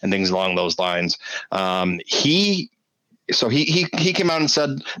Hasbro and things along those lines. He came out and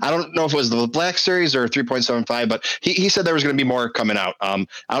said, I don't know if it was the Black Series or 3.75, but he said there was going to be more coming out. I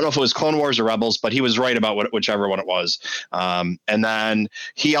don't know if it was Clone Wars or Rebels, but he was right about whichever one it was. And then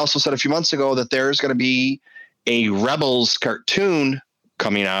he also said a few months ago that there's going to be a Rebels cartoon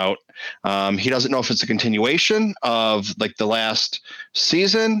coming out. He doesn't know if it's a continuation of like the last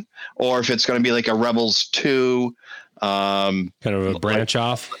season or if it's going to be like a Rebels 2. Kind of a branch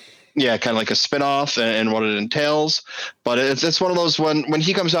off. Yeah, kind of like a spinoff and what it entails. But it's one of those when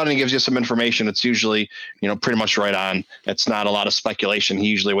he comes out and he gives you some information, it's usually, pretty much right on. It's not a lot of speculation. He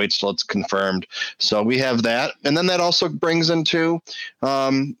usually waits till it's confirmed. So we have that. And then that also brings into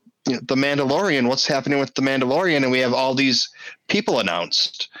The Mandalorian, what's happening with The Mandalorian. And we have all these people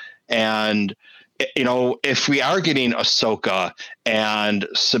announced. And, if we are getting Ahsoka and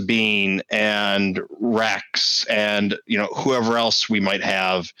Sabine and Rex and, whoever else we might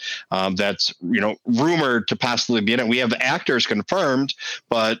have that's, rumored to possibly be in it. We have actors confirmed,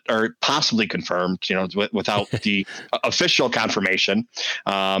 or possibly confirmed, without the official confirmation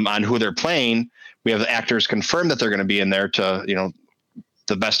on who they're playing. We have the actors confirmed that they're going to be in there to,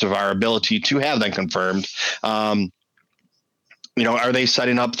 the best of our ability to have them confirmed. Are they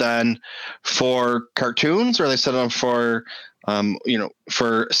setting up then for cartoons, or are they setting up for,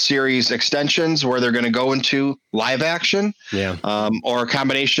 for series extensions where they're going to go into live action? Yeah. Or a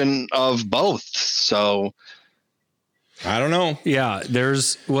combination of both. So I don't know. Yeah.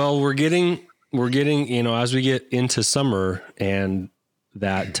 We're getting, as we get into summer and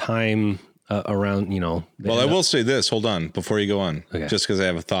that time around, Well, I will say this, hold on before you go on, okay. Just because I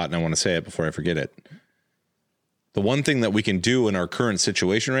have a thought and I want to say it before I forget it. The one thing that we can do in our current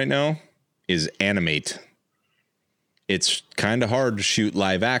situation right now is animate. It's kind of hard to shoot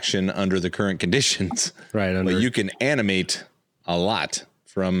live action under the current conditions. Right. But you can animate a lot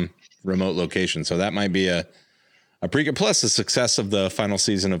from remote locations. So that might be a precant. Plus the success of the final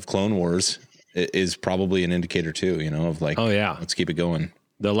season of Clone Wars is probably an indicator too, of like, oh yeah, let's keep it going.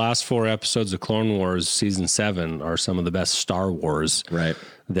 The last 4 episodes of Clone Wars season 7 are some of the best Star Wars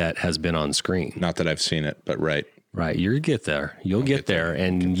that has been on screen. Not that I've seen it, but right. You'll get there. You'll get there,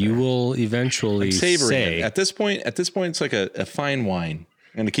 and you will eventually say. It. At this point, it's like a fine wine.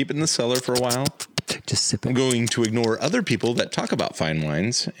 I'm going to keep it in the cellar for a while. Just sip it. I'm going to ignore other people that talk about fine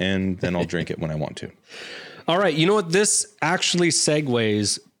wines, and then I'll drink it when I want to. All right. You know what? This actually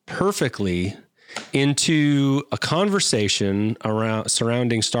segues perfectly into a conversation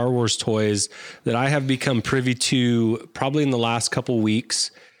surrounding Star Wars toys that I have become privy to probably in the last couple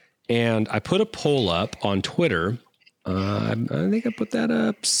weeks. And I put a poll up on Twitter. I think I put that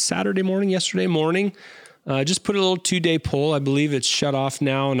up yesterday morning. Just put a little 2-day poll. I believe it's shut off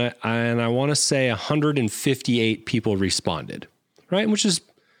now. And I want to say 158 people responded, right? Which is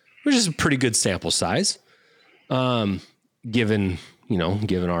a pretty good sample size. Given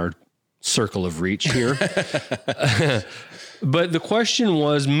our circle of reach here. But the question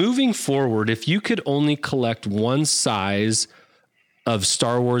was, moving forward, if you could only collect one size of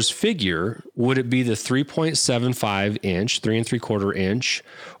Star Wars figure, would it be the 3.75 inch, 3 3/4 inch,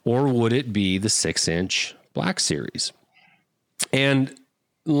 or would it be the 6 inch Black Series? And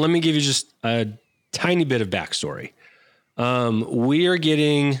let me give you just a tiny bit of backstory. We're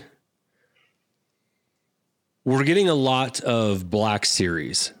getting a lot of Black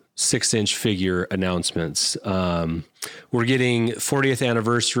Series 6 inch figure announcements. We're getting 40th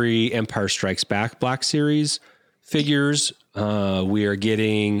anniversary Empire Strikes Back Black Series figures. We are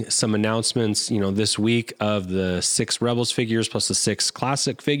getting some announcements, this week of the 6 Rebels figures plus the 6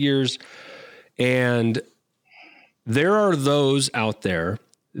 classic figures. And there are those out there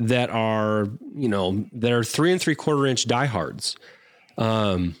that are, that are 3 3/4 inch diehards.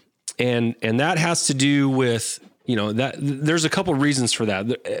 And that has to do with, that there's a couple reasons for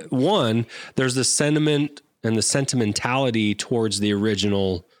that. One, there's the sentiment and the sentimentality towards the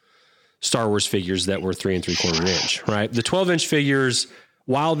original Star Wars figures that were 3 3/4 inch, right? The 12 inch figures,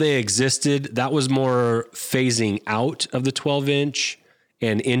 while they existed, that was more phasing out of the 12 inch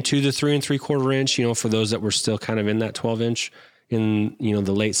and into the 3 3/4 inch, for those that were still kind of in that 12 inch in,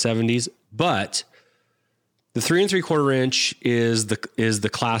 the late 70s. But the 3 3/4 inch is the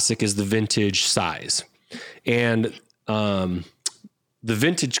classic, is the vintage size. And the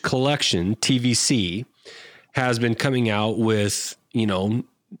Vintage Collection, TVC, has been coming out with,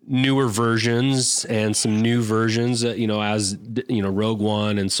 newer versions and some new versions, as, Rogue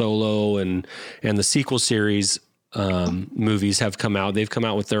One and Solo and the sequel series movies have come out. They've come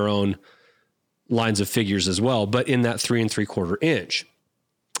out with their own lines of figures as well, but in that 3 3/4 inch.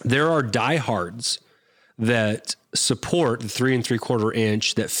 There are diehards that support the 3 3/4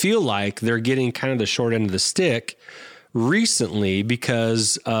 inch that feel like they're getting kind of the short end of the stick recently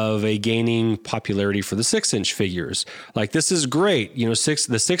because of a gaining popularity for the 6 inch figures. Like, this is great. The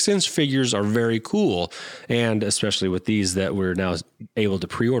 6 inch figures are very cool. And especially with these that we're now able to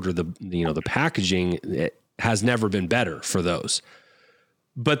pre-order, the packaging, it has never been better for those.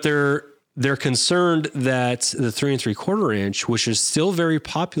 But they're concerned that the 3 3/4 inch, which is still very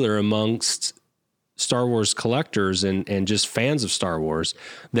popular amongst Star Wars collectors and just fans of Star Wars,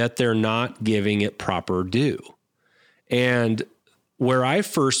 that they're not giving it proper due. And where I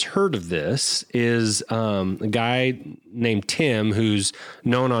first heard of this is a guy named Tim, who's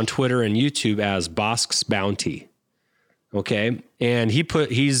known on Twitter and YouTube as Bosk's Bounty. Okay. And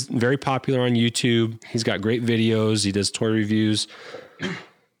he's very popular on YouTube. He's got great videos. He does toy reviews,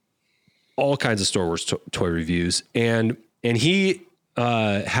 all kinds of Star Wars toy reviews. And he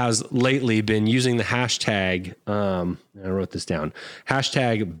has lately been using the hashtag, I wrote this down,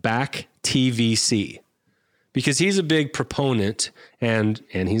 hashtag BackTVC. Because he's a big proponent and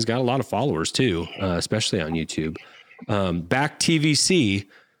he's got a lot of followers too, especially on YouTube. Back TVC,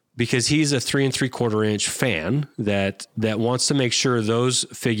 because he's a 3 3/4 inch fan that wants to make sure those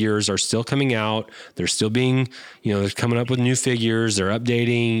figures are still coming out. They're still being, they're coming up with new figures. They're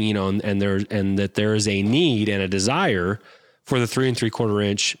updating, and that there is a need and a desire for the 3 3/4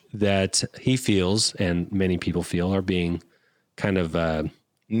 inch that he feels and many people feel are being kind of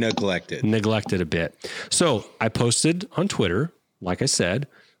neglected a bit. So I posted on Twitter, like I said,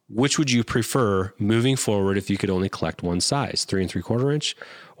 which would you prefer moving forward if you could only collect one size, 3 3/4 inch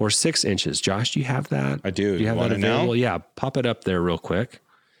or 6 inches? Josh, do you have that? I do. Do you have that available? Yeah, pop it up there real quick.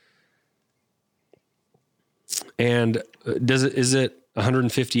 And is it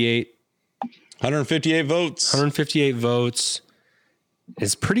 158? 158 votes. 158 votes.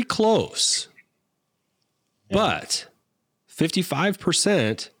 It's pretty close. Yeah. But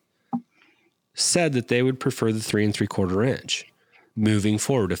 55% said that they would prefer the 3 3/4 inch moving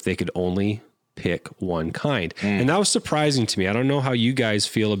forward if they could only pick one kind. And that was surprising to me. I don't know how you guys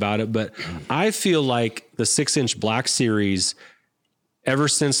feel about it, but I feel like the 6 inch Black Series, ever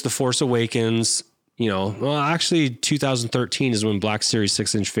since The Force Awakens, actually 2013 is when Black Series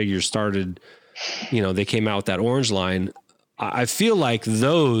 6 inch figures started. They came out with that orange line. I feel like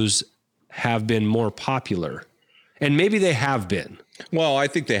those have been more popular. And maybe they have been. Well, I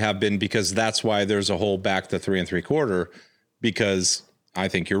think they have been, because that's why there's a whole back to 3 3/4, because I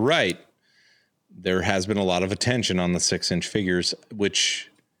think you're right. There has been a lot of attention on the 6 inch figures, which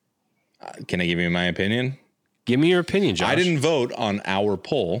can I give you my opinion? Give me your opinion, Josh. I didn't vote on our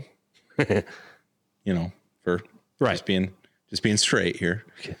poll, for right. just being straight here.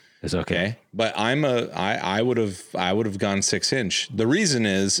 It's okay. But I would have gone 6 inch. The reason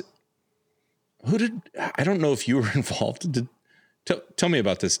is, I don't know if you were involved. Tell me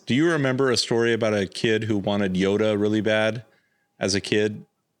about this. Do you remember a story about a kid who wanted Yoda really bad as a kid?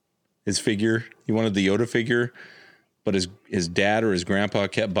 His figure, he wanted the Yoda figure, but his dad or his grandpa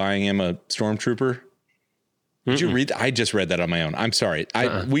kept buying him a Stormtrooper. Did you read? I just read that on my own. I'm sorry.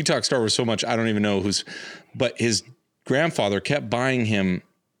 We talk Star Wars so much. I don't even know but his grandfather kept buying him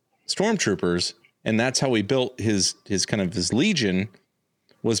stormtroopers. And that's how he built his Legion,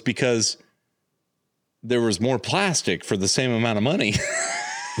 was because there was more plastic for the same amount of money.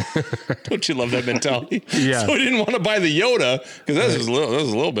 Don't you love that mentality? Yeah. So he didn't want to buy the Yoda because that was a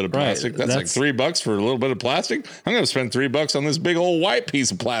little bit of plastic. Right. That's like $3 for a little bit of plastic. I'm going to spend $3 on this big old white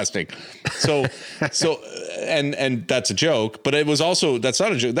piece of plastic. So and that's a joke, but it was also, that's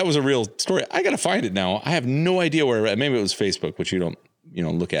not a joke. That was a real story. I got to find it now. I have no idea where I read. Maybe it was Facebook, which you don't,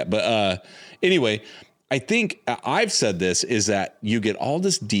 look at. But anyway, I think I've said this is that you get all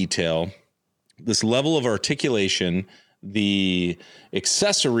this detail, this level of articulation, the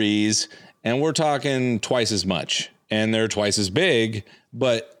accessories, and we're talking twice as much, and they're twice as big.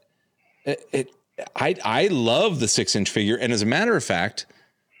 But I love the 6-inch figure, and as a matter of fact,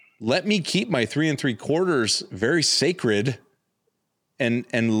 let me keep my 3 3/4 very sacred, and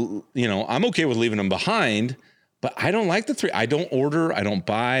I'm okay with leaving them behind. But I don't like the 3. I don't order. I don't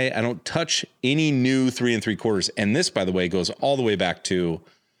buy. I don't touch any new 3 3/4. And this, by the way, goes all the way back to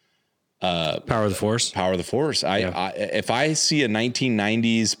Power of the Force. Power of the Force. If I see a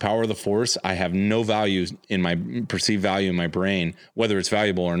 1990s Power of the Force, I have no value in my perceived value in my brain, whether it's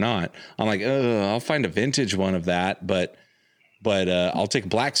valuable or not. I'm like, I'll find a vintage one of that, but I'll take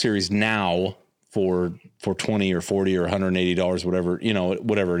Black Series now for $20 or $40 or $180,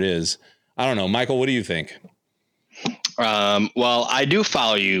 whatever it is. I don't know, Michael. What do you think? Well, I do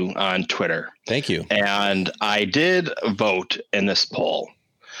follow you on Twitter. Thank you. And I did vote in this poll.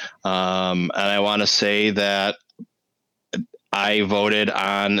 And I want to say that I voted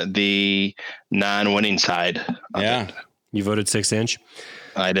on the non-winning side. Yeah. You voted 6-inch?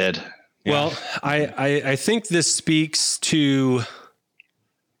 I did. Yeah. Well, I think this speaks to,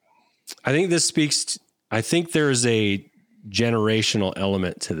 I think there's a generational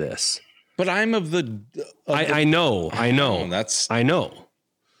element to this. But I'm I know.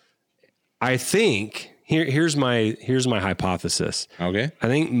 I think here's my hypothesis. Okay. I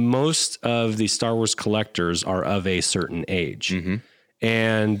think most of the Star Wars collectors are of a certain age,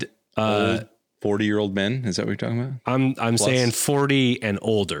 and 40-year-old men. Is that what you're talking about? I'm saying 40 and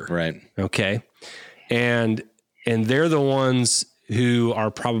older. Right. Okay. And they're the ones who are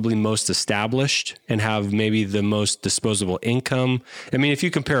probably most established and have maybe the most disposable income. I mean, if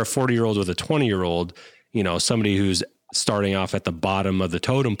you compare a 40-year-old with a 20-year-old, somebody who's starting off at the bottom of the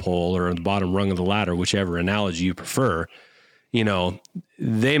totem pole or the bottom rung of the ladder, whichever analogy you prefer,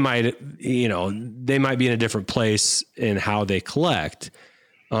 they might be in a different place in how they collect.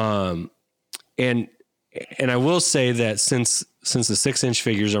 And I will say that since the 6-inch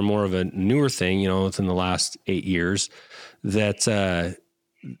figures are more of a newer thing, within the last 8 years, that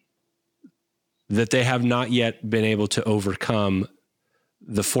they have not yet been able to overcome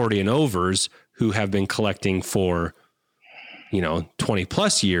the 40 and overs who have been collecting for, 20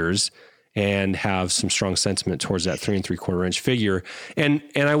 plus years and have some strong sentiment towards that 3 3/4 inch figure. And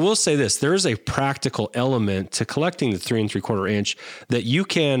I will say this, there is a practical element to collecting the 3 3/4 inch that you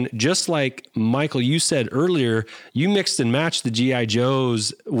can, just like Michael, you said earlier, you mixed and matched the G.I.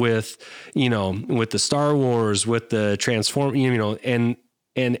 Joes with the Star Wars, with the Transform, and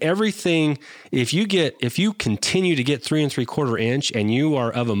everything. If you continue to get 3 3/4 inch and you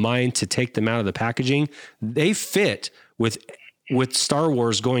are of a mind to take them out of the packaging, they fit with Star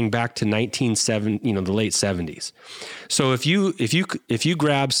Wars going back to 1970, the late 70s. So if you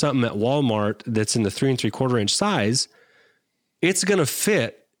grab something at Walmart that's in the 3 3/4 inch size, it's going to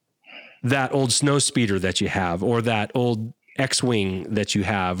fit that old Snowspeeder that you have, or that old X-Wing that you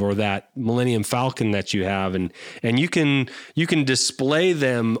have, or that Millennium Falcon that you have, and you can display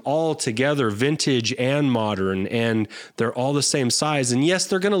them all together, vintage and modern, and they're all the same size. And yes,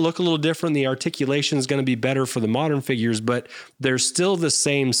 they're going to look a little different. The articulation is going to be better for the modern figures, but they're still the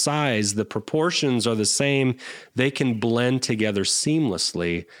same size. The proportions are the same. They can blend together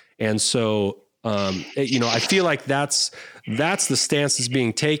seamlessly. And so, I feel like that's the stance that's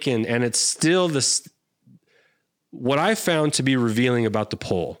being taken, and it's still what I found to be revealing about the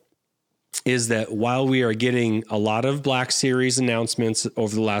poll is that while we are getting a lot of Black Series announcements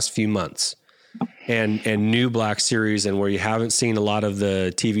over the last few months and new Black Series, and where you haven't seen a lot of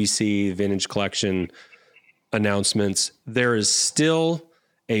the TVC Vintage Collection announcements, there is still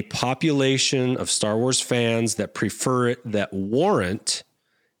a population of Star Wars fans that prefer it, that warrant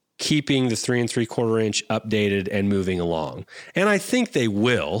keeping the 3 3/4 inch updated and moving along. And I think they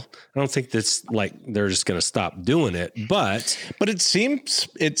will. I don't think that's like they're just going to stop doing it, but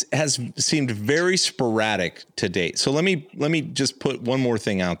it has seemed very sporadic to date. So let me just put one more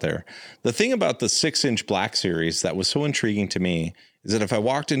thing out there. The thing about the 6-inch Black Series that was so intriguing to me is that if I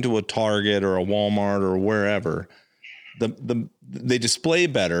walked into a Target or a Walmart or wherever, they display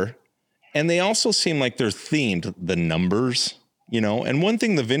better, and they also seem like they're themed, the numbers, you know. And one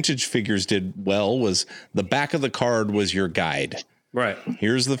thing the vintage figures did well was the back of the card was your guide. Right.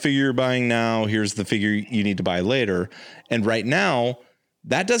 Here's the figure you're buying now. Here's the figure you need to buy later. And right now,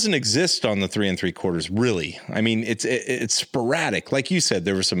 that doesn't exist on the 3 3/4, really. I mean, it's sporadic. Like you said,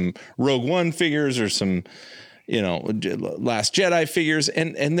 there were some Rogue One figures or some, you know, Last Jedi figures,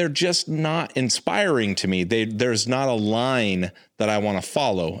 and they're just not inspiring to me. There's not a line that I want to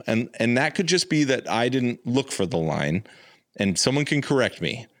follow. And that could just be that I didn't look for the line, and someone can correct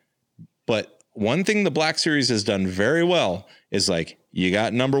me. But one thing the Black Series has done very well is, like, you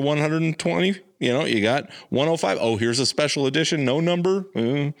got number 120, you know, you got 105. Oh, here's a special edition, no number,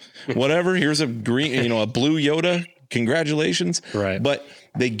 whatever. Here's a green, you know, a blue Yoda. Congratulations. Right. But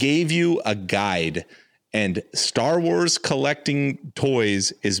they gave you a guide, and Star Wars collecting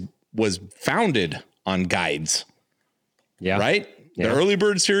toys was founded on guides. Yeah. Right. Yeah. The Early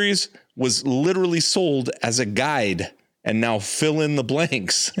Bird series was literally sold as a guide, and now fill in the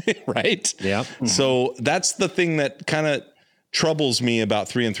blanks. Right. Yeah. So that's the thing that kind of troubles me about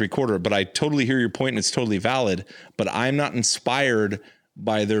 3 3/4, but I totally hear your point and it's totally valid, but I'm not inspired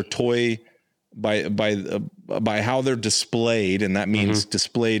by their toy, by how they're displayed. And that means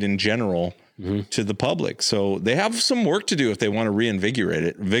displayed in general to the public. So they have some work to do if they want to reinvigorate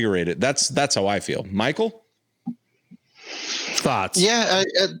it. That's how I feel. Michael? Thoughts? Yeah,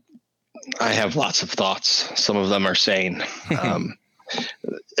 I have lots of thoughts. Some of them are sane.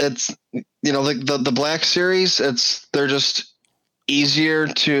 It's, you know, the Black Series, they're just easier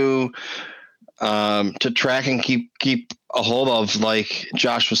to track and keep a hold of, like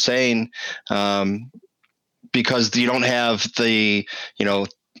Josh was saying, because you don't have the, you know,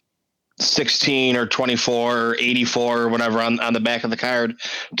 16 or 24 or 84 or whatever on the back of the card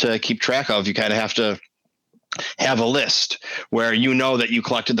to keep track of. You kind of have to have a list where you know that you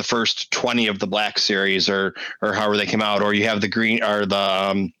collected the first 20 of the Black Series or however they came out, or you have the green or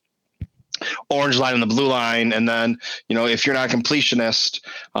the orange line and the blue line. And then, you know, if you're not a completionist,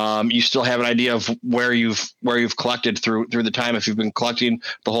 you still have an idea of where you've collected through the time, if you've been collecting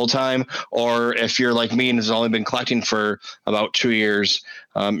the whole time, or if you're like me and has only been collecting for about 2 years,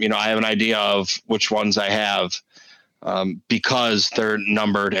 you know, I have an idea of which ones I have, because they're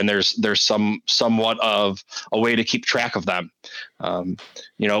numbered and there's somewhat of a way to keep track of them.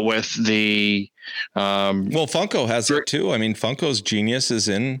 You know, with the well, Funko has it too. I mean, Funko's genius is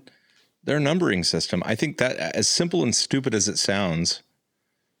in their numbering system. I think that, as simple and stupid as it sounds,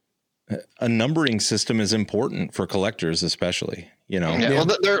 a numbering system is important for collectors, especially, you know. Yeah. Well,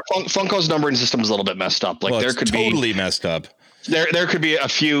 Funko's numbering system is a little bit messed up. Like, there could totally messed up. There could be a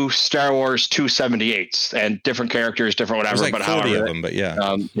few Star Wars 278s and different characters, different whatever. There's like but 40 however, of them, but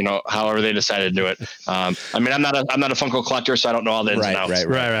yeah, you know, however they decided to do it. I mean, I'm not a Funko collector, so I don't know all the ins and outs.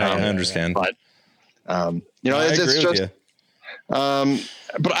 Right. I understand. But you know, it's just.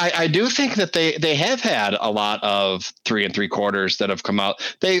 But I do think that they have had a lot of 3 3/4 that have come out.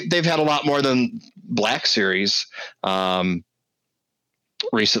 They've had a lot more than Black Series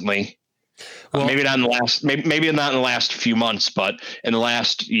recently. Well, maybe not in the last few months, but in the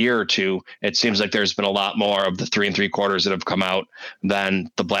last year or two, it seems like there's been a lot more of the 3 3/4 that have come out than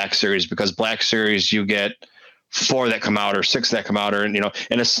the Black Series, because Black Series, you get 4 that come out or 6 that come out, or, you know,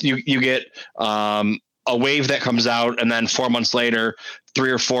 and you get a wave that comes out, and then 4 months later, 3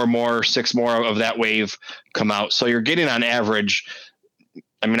 or 4 more, 6 more of that wave come out. So you're getting on average,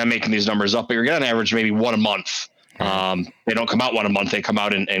 I mean, I'm making these numbers up, but you're getting on average maybe 1 a month. They don't come out 1 a month. They come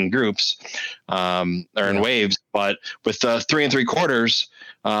out in groups or in waves. But with the 3 3/4,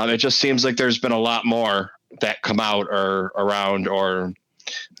 it just seems like there's been a lot more that come out or around, or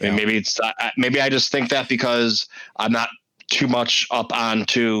maybe maybe I just think that because I'm not too much up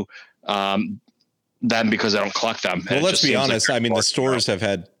onto them because I don't collect them. Well, let's be honest. Like, I mean, the stores have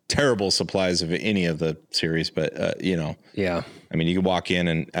had terrible supplies of any of the series, but you know, yeah. I mean, you can walk in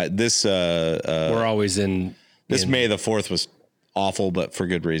and this. We're always in. This May the 4th was awful, but for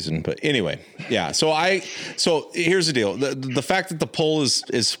good reason. But anyway, yeah. So here's the deal: the fact that the poll is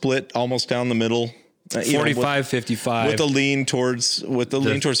split almost down the middle, 45-55, with the lean towards 3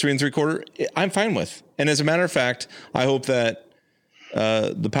 3/4, I'm fine with. And as a matter of fact, I hope that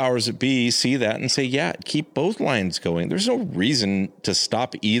the powers that be see that and say, yeah, keep both lines going. There's no reason to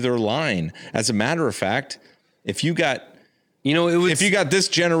stop either line. As a matter of fact, if you got this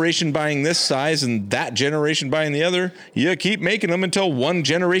generation buying this size and that generation buying the other, you keep making them until one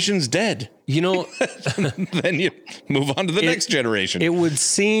generation's dead. Then you move on to the next generation. It would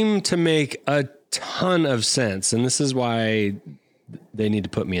seem to make a ton of sense, and this is why they need to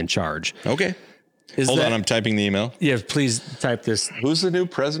put me in charge. Okay. Hold on, I'm typing the email. Yeah, please type this. Who's the new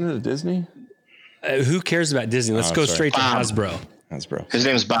president of Disney? Who cares about Disney? Let's go straight to Hasbro. His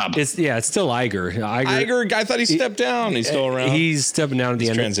name's Bob. It's still Iger. Iger, I thought he stepped down. He's still around. He's stepping down at the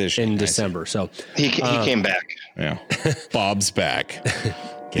end transition in December. So he came back. Yeah, Bob's back.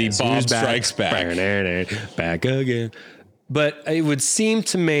 The Bob strikes back. Back again. But it would seem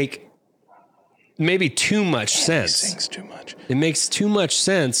to make maybe too much sense. Thinks too much. It makes too much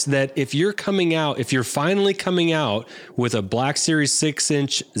sense that if you're finally coming out with a Black Series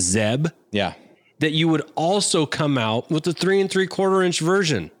 6-inch Zeb, that you would also come out with the 3 3/4-inch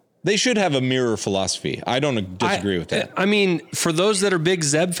version. They should have a mirror philosophy. I don't disagree with that. I mean, for those that are big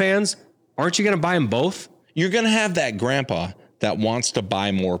Zeb fans, aren't you going to buy them both? You're going to have that grandpa that wants to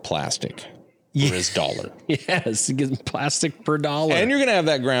buy more plastic for his dollar. Yes, he gets plastic per dollar. And you're going to have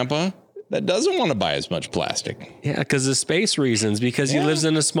that grandpa that doesn't want to buy as much plastic. Yeah, because of space reasons, because he lives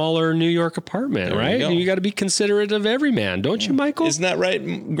in a smaller New York apartment, right? You got to be considerate of every man, don't you, Michael? Isn't that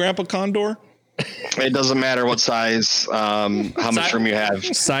right, Grandpa Condor? It doesn't matter what size, how much room you have.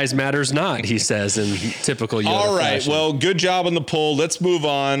 Size matters not, he says in typical Yoda All right, fashion. well, good job on the poll. Let's move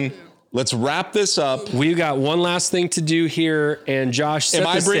on. Let's wrap this up. We've got one last thing to do here, and Josh, set Am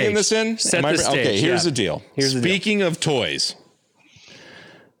I bringing this in? Set the stage. Okay, here's the deal. Speaking of toys,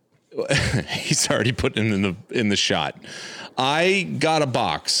 he's already putting in the shot. I got a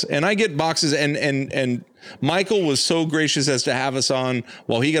box, and I get boxes, and Michael was so gracious as to have us on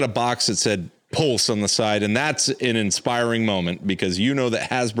while he got a box that said Pulse on the side, and that's an inspiring moment because you know that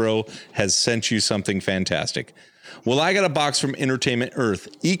Hasbro has sent you something fantastic. Well, I got a box from Entertainment Earth,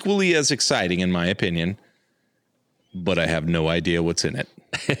 equally as exciting in my opinion, but I have no idea what's in it.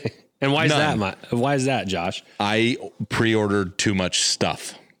 And why is that? Why is that, Josh? I pre-ordered too much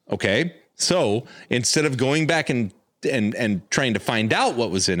stuff. Okay, so instead of going back and trying to find out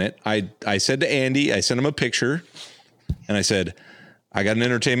what was in it, I said to Andy, I sent him a picture, and I said, I got an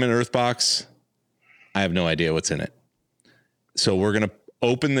Entertainment Earth box. I have no idea what's in it. So we're going to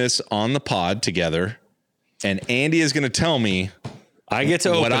open this on the pod together, and Andy is going to tell me I get to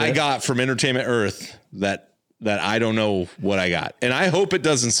open what I got from Entertainment Earth that I don't know what I got. And I hope it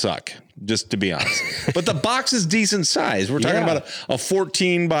doesn't suck, just to be honest. But the box is decent size. We're talking about a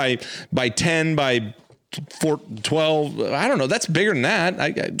 14 by 10 by 12. I don't know. That's bigger than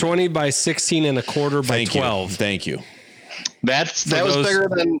that. 20 by 16 and a quarter by 12. Thank you. That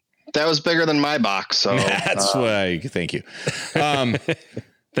was bigger than my box. So that's why. Thank you.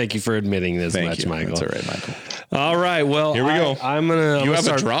 Thank you for admitting this much, Michael. That's all right, Michael. All right. Well, here we go. I'm gonna. You have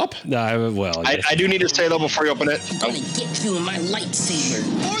a drop? I do need to say though before you open it. I'm gonna get you in my lightsaber,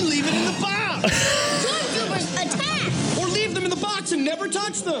 or leave it in the box. Stormtroopers attack! Or leave them in the box and never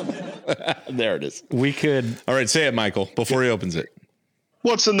touch them. There it is. We could. All right, say it, Michael, before he opens it.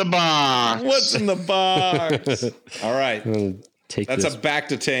 What's in the box? What's in the box? All right. That's a back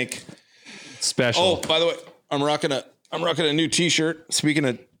to tank special. Oh, by the way, I'm rocking a new T-shirt. Speaking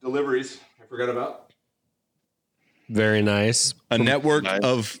of deliveries, I forgot about. Very nice. A network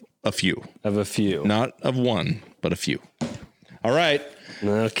of a few. Not of one, but a few. All right.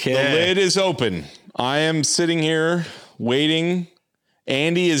 Okay. The lid is open. I am sitting here waiting.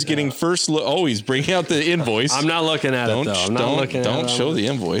 Andy is getting first look. Oh, he's bringing out the invoice. I'm not looking at it, though. I'm not looking at it. Don't show the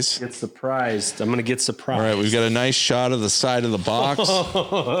invoice. Get surprised. I'm going to get surprised. All right, we've got a nice shot of the side of the box.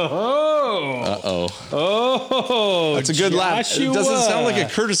 Uh-oh. Oh, that's a good laugh. It doesn't sound like a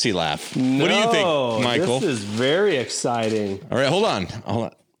courtesy laugh. No, what do you think, Michael? This is very exciting. All right, hold on.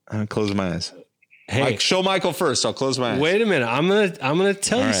 I'm closing my eyes. Hey, show Michael first. I'll close my eyes. Wait a minute. I'm gonna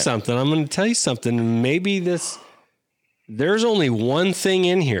tell you something. I'm gonna tell you something. Maybe there's only one thing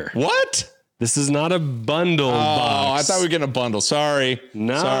in here. What? This is not a bundle box. Oh, I thought we were getting a bundle. Sorry.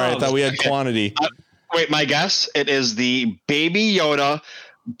 No. Sorry. I thought we had quantity. Wait, my guess, it is the Baby Yoda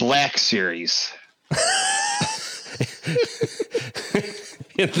Black Series.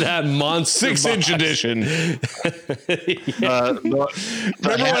 That monster 6-inch edition.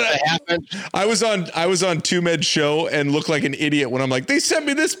 Remember when I was on Two Med's show and looked like an idiot when I'm like, they sent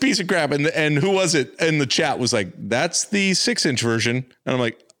me this piece of crap, and who was it in the chat was like, that's the 6-inch version, and I'm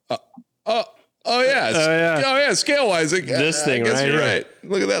like, oh yeah, scale wise, this thing, I guess right you're here. right.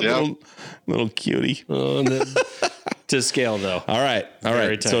 Look at that little cutie. to scale, though. All right.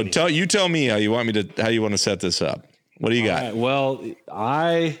 So tell me how you want to set this up. What do you got? Right, well,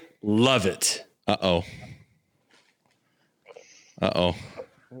 I love it. Uh-oh.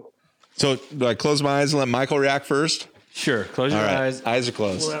 So do I close my eyes and let Michael react first? Sure. Close your eyes. Eyes are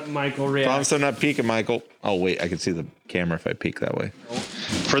closed. Let Michael react. Promise I'm not peeking, Michael. Oh, wait. I can see the camera if I peek that way.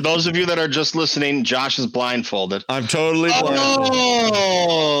 For those of you that are just listening, Josh is blindfolded. I'm totally blindfolded.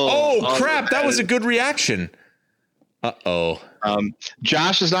 Oh, crap. That was a good reaction. Uh-oh.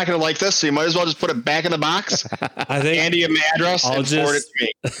 Josh is not going to like this, so you might as well just put it back in the box. I think Hand you my address and forward it to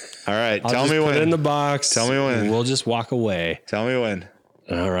me. All right. I'll just put it in the box. Tell me when. We'll just walk away. Tell me when.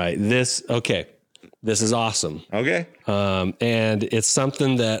 All right. This is awesome. Okay. And it's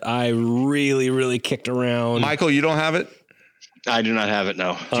something that I really, really kicked around. Michael, you don't have it? I do not have it,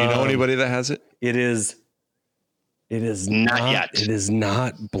 no. Do you know anybody that has it? It is not yet. It is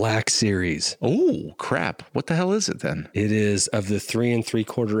not Black Series. Oh, crap. What the hell is it then? It is of the 3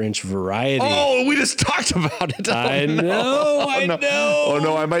 3/4 inch variety. Oh, we just talked about it. I know. Oh,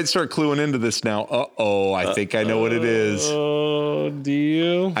 no. I might start cluing into this now. Uh-oh. I think I know what it is. Oh, do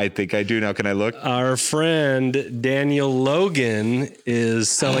you? I think I do now. Can I look? Our friend Daniel Logan is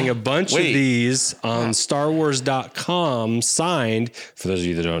selling a bunch of these on StarWars.com signed. For those of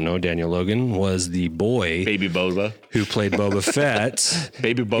you that don't know, Daniel Logan was the boy. Baby Boba. Who played Boba Fett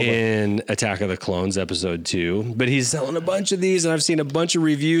Baby Boba. in Attack of the Clones episode 2. But he's selling a bunch of these, and I've seen a bunch of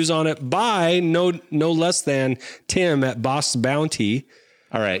reviews on it by no less than Tim at Boss Bounty.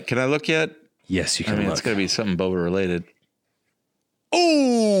 All right. Can I look yet? Yes, you can look. It's going to be something Boba related.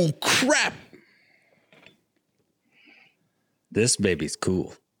 Oh, crap. This baby's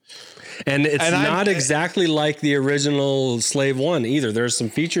cool. And it's not exactly like the original Slave 1 either. There's some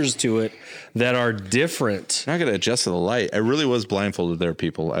features to it that are different. I'm not going to adjust to the light. I really was blindfolded there,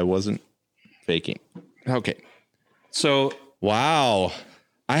 people. I wasn't faking. Okay. So, wow.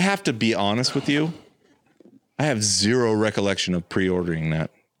 I have to be honest with you. I have zero recollection of pre-ordering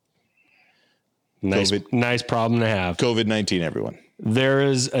that. Nice problem to have. COVID-19, everyone. There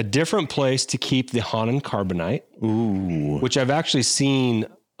is a different place to keep the Hanan Carbonite. Ooh. Which I've actually seen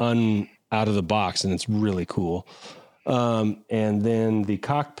out of the box, and it's really cool. And then the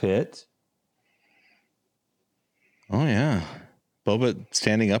cockpit. Oh yeah, Boba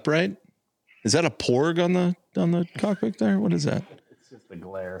standing upright. Is that a Porg on the cockpit there? What is that? It's just the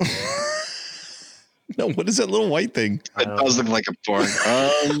glare. No, what is that little white thing? It does look like a Porg.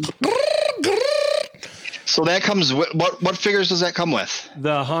 So that comes with what figures does that come with?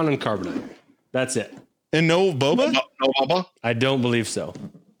 The Hanan Carbonite. That's it. And no Boba? No Boba? I don't believe so.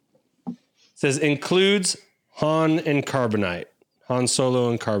 It says includes Han and Carbonite. Han Solo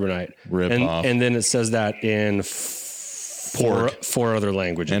and Carbonite. Rip off. And then it says that in four other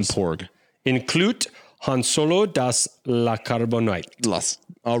languages. And Porg. Include Han Solo das la Carbonite.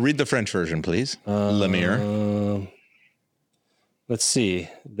 I'll read the French version, please. Lemire. Let's see.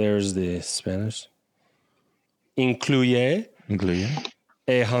 There's the Spanish. Incluye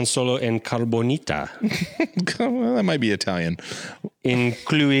a Han Solo en Carbonita. Well, that might be Italian.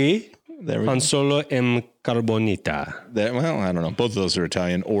 Incluye Han Solo en Carbonita. Well, I don't know. Both of those are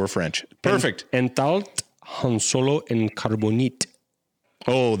Italian or French. Perfect. Entalt Han Solo en Carbonite.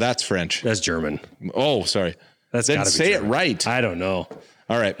 Oh, that's French. That's German. Oh, sorry. That's then gotta be say German. it right. I don't know.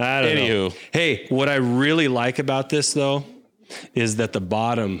 All right. I don't know. Anywho. Hey, what I really like about this, though, is that the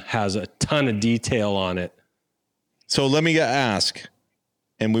bottom has a ton of detail on it. So let me ask,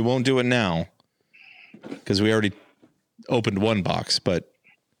 and we won't do it now because we already opened one box, but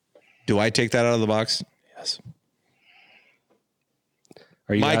do I take that out of the box? Yes.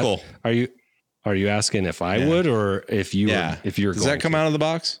 Are you Michael? Are you asking if I would or if you if you're Does going that come out of the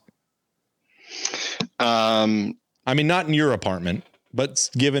box? I mean, not in your apartment, but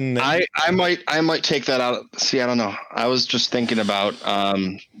given that I might take that out. See, I don't know. I was just thinking about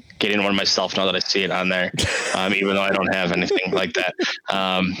getting one myself now that I see it on there, even though I don't have anything like that,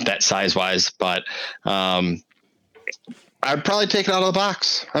 that size wise. But I'd probably take it out of the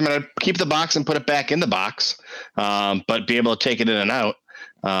box. I mean, I'd keep the box and put it back in the box, but be able to take it in and out.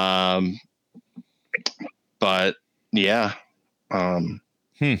 But yeah,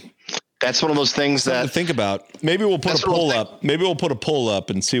 that's one of those things to think about. Maybe we'll put a poll up. Maybe we'll put a poll up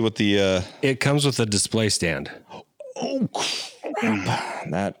and see what the. It comes with a display stand. Oh, crap.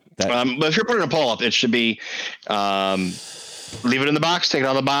 That. But if you're putting a poll up, it should be leave it in the box, take it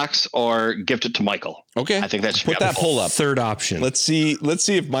out of the box, or gift it to Michael. Okay, I think that should put that poll up. Third option. Let's see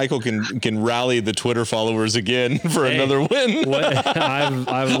if Michael can rally the Twitter followers again for another win.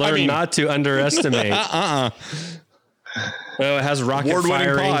 I've learned not to underestimate. Well, it has rocket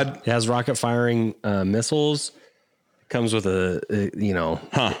firing. It has rocket firing missiles. Comes with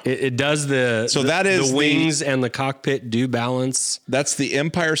it does the wings and the cockpit do balance. That's the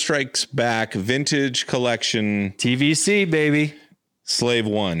Empire Strikes Back Vintage Collection TVC, baby. Slave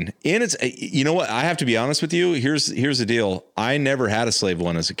One. And it's, you know what? I have to be honest with you. Here's the deal. I never had a Slave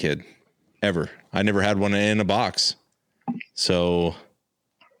One as a kid, ever. I never had one in a box. So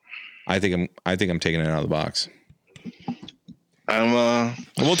I think I'm taking it out of the box.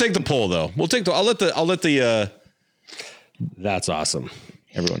 We'll take the poll though. I'll let the That's awesome.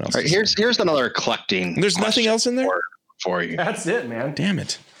 Everyone else. All right, here's another collecting. There's nothing else in there for you. That's it, man. Damn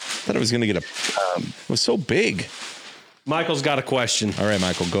it. I thought I was going to get it was so big. Michael's got a question. All right,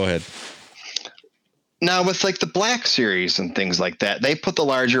 Michael, go ahead. Now with like the Black Series and things like that, they put the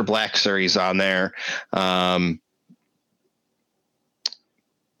larger Black Series on there.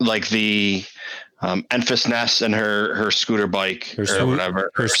 Like the Enfys Nest and her scooter bike or whatever.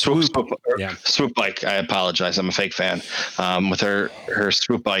 Her swoop. Swoop bike. I apologize. I'm a fake fan. With her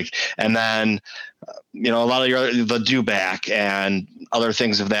swoop bike. And then, a lot of the Dewback and other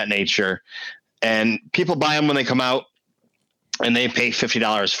things of that nature. And people buy them when they come out and they pay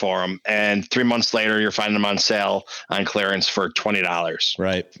 $50 for them. And 3 months later, you're finding them on sale on clearance for $20.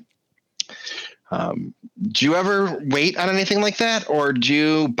 Right. Do you ever wait on anything like that, or do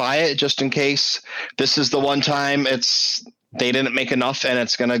you buy it just in case this is the one time they didn't make enough and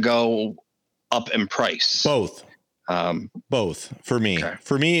it's going to go up in price? Both. Both for me. Okay.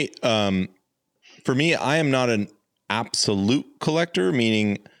 For me, I am not an absolute collector,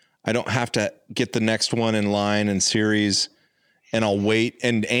 meaning I don't have to get the next one in line and series, and I'll wait.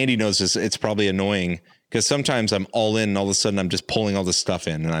 And Andy knows this. It's probably annoying because sometimes I'm all in and all of a sudden I'm just pulling all this stuff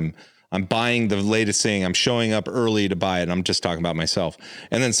in and I'm buying the latest thing. I'm showing up early to buy it. And I'm just talking about myself.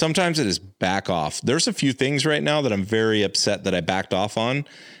 And then sometimes it is back off. There's a few things right now that I'm very upset that I backed off on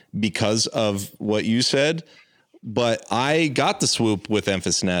because of what you said. But I got the swoop with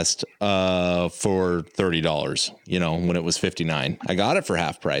Enfys Nest for $30, when it was $59. I got it for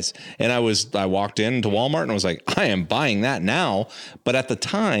half price. And I walked into Walmart and I was like, I am buying that now. But at the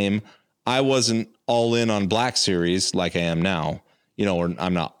time, I wasn't all in on Black Series like I am now. Or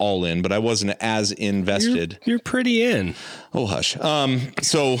I'm not all in, but I wasn't as invested. You're pretty in. Oh, hush.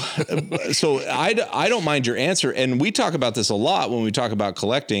 So I don't mind your answer. And we talk about this a lot when we talk about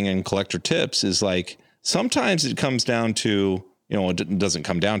collecting and collector tips is like, sometimes it comes down to, it doesn't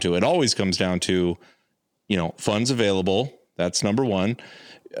come down to, it always comes down to, funds available. That's number one.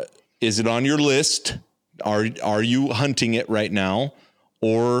 Is it on your list? Are you hunting it right now?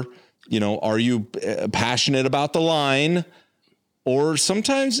 Or, are you passionate about the line? Or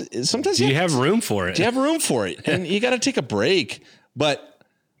sometimes you have room for it. You have room for it, and you got to take a break. But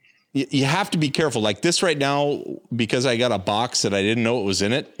you have to be careful. Like this right now, because I got a box that I didn't know it was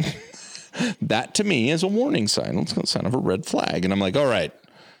in it. That to me is a warning sign. It's a sign of a red flag. And I'm like, all right,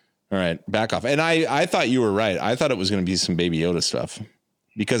 back off. And I thought you were right. I thought it was going to be some Baby Yoda stuff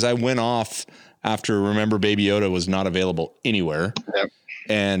because I went off after Remember Baby Yoda was not available anywhere,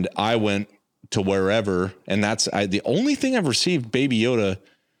 and I went to wherever, and that's the only thing I've received Baby Yoda,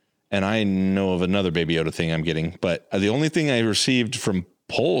 and I know of another Baby Yoda thing I'm getting, but the only thing I received from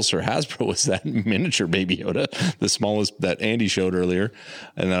Pulse or Hasbro was that miniature Baby Yoda, the smallest that Andy showed earlier,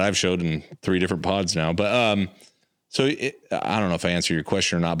 and that I've showed in 3 different pods now. But I don't know if I answer your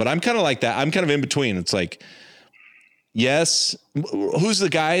question or not, but I'm kind of like that. I'm kind of in between. It's like, yes, who's the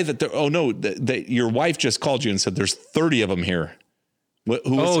guy that your wife just called you and said there's 30 of them here.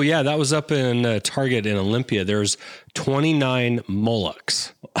 Yeah, that was up in Target in Olympia. There's 29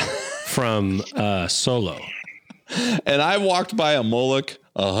 Molochs from Solo. And I walked by a Moloch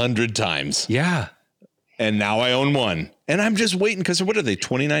 100 times. Yeah. And now I own one. And I'm just waiting because what are they,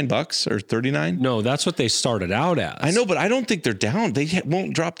 $29 or $39? No, that's what they started out as. I know, but I don't think they're down. They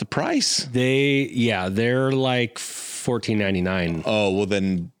won't drop the price. They're like $14.99. Oh, well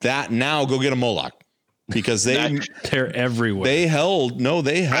then now go get a Moloch. Because they're everywhere. They held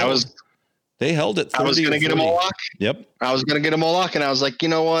it 30. I was going to get a Moloch. Yep. I was going to get a Moloch, and I was like, you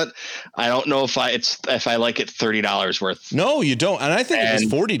know what? I don't know if I like it $30 worth. No, you don't. And I think it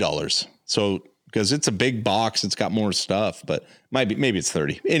was $40. So because it's a big box, it's got more stuff, but maybe it's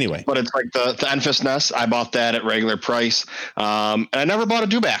 30 anyway. But it's like the Enfys Nest. I bought that at regular price, and I never bought a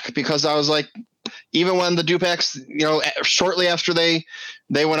Dewback because I was like, even when the Dewbacks, shortly after they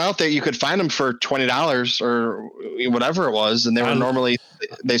went out there, you could find them for $20 or whatever it was, and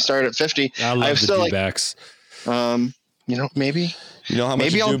they started at $50. I love the Dewbacks. Maybe. You know how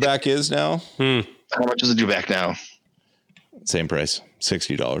much a Dewback is now? How much is a Dewback now? Same price,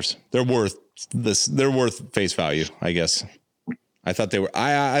 $60. They're worth this. They're worth face value, I guess. I thought they were.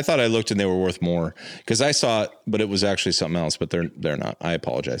 I thought I looked and they were worth more because I saw it, but it was actually something else. But they're not. I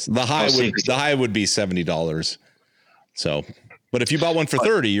apologize. The high would be $70. So, but if you bought one for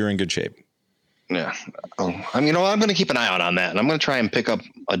 $30, you're in good shape. Yeah. Oh, I'm going to keep an eye out on that, and I'm going to try and pick up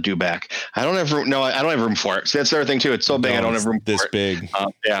a Dewback. I don't have room for it. So that's the other thing too. It's so big. I don't have room for it. This big.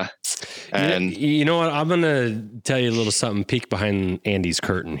 Yeah. And you know what? I'm going to tell you a little something. Peek behind Andy's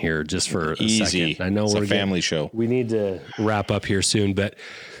curtain here, just for a second. I know we're a family show. We need to wrap up here soon, but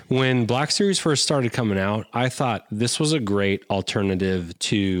when Black Series first started coming out, I thought this was a great alternative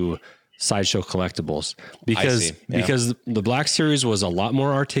to Sideshow Collectibles because the Black Series was a lot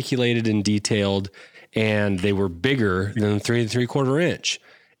more articulated and detailed, and they were bigger than 3 3/4 inch.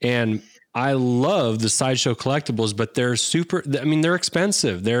 And I love the Sideshow Collectibles, but they're they're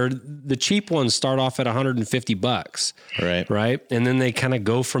expensive. The cheap ones start off at $150. Right. And then they kind of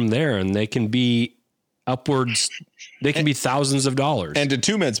go from there, and they can be upwards. They can be thousands of dollars. And to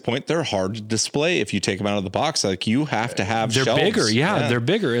Two Med's point, they're hard to display if you take them out of the box. Like you have to have they're shelves. Bigger. Yeah, they're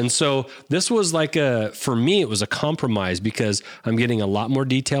bigger. And so this was for me, it was a compromise because I'm getting a lot more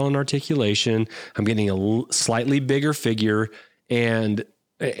detail and articulation. I'm getting a slightly bigger figure, and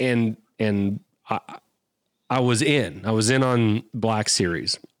I was in on Black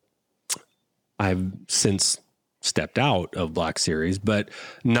Series. I've since stepped out of Black Series, but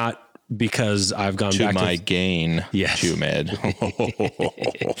not because I've gone back to my gain. Yes. Two Med.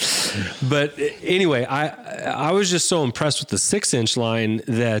 But anyway, I was just so impressed with the 6-inch line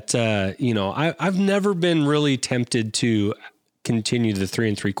that, I've never been really tempted to continue the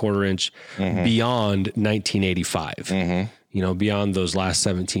 3 3/4 inch beyond 1985, beyond those last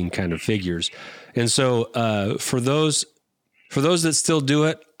 17 kind of figures. And so, for those that still do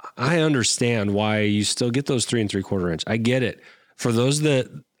it, I understand why you still get those 3 3/4 inch. I get it. For those that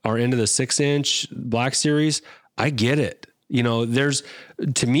are into the 6-inch Black Series, I get it.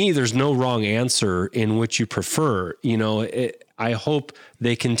 To me, there's no wrong answer in which you prefer. I hope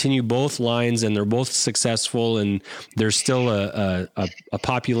they continue both lines and they're both successful, and there's still a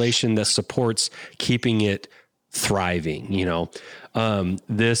population that supports keeping it thriving.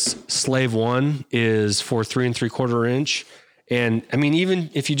 This Slave One is for 3 3/4 inch. And I mean,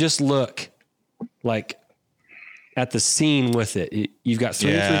 even if you just look like at the scene with it, you've got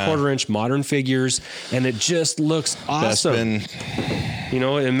 3 3/4 inch modern figures, and it just looks awesome.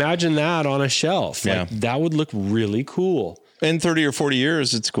 Imagine that on a shelf. Yeah. That would look really cool. In 30 or 40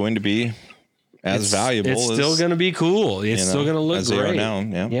 years, it's going to be as valuable. It's still going to be cool. It's still going to look as great. They are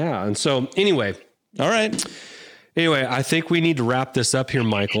now. Yeah. Yeah. And so anyway. All right. Anyway, I think we need to wrap this up here,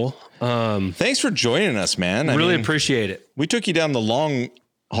 Michael. Thanks for joining us, man. I really appreciate it. We took you down the long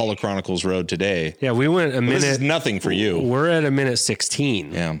Hall of Chronicles road today. Yeah, we went a minute. This is nothing for you. We're at a minute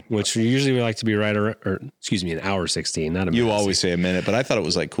 16. Yeah. Which usually we like to be right around, an hour 16, not a minute. You always say a minute, but I thought it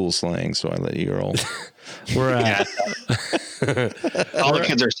was like cool slang, so I let you roll. We're at all the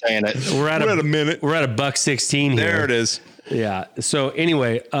kids are saying it. We're at a minute. We're at $1.16 here. There it is. Yeah. So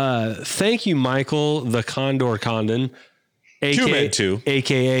anyway, thank you, Michael, the Condor Condon, aka 2,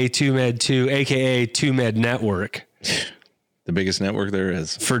 aka 2Med2, aka 2Med Network. The biggest network there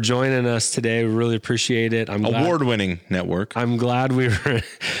is, for joining us today. We really appreciate it. Award-winning network. I'm glad we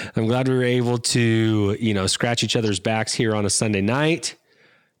were able to, scratch each other's backs here on a Sunday night.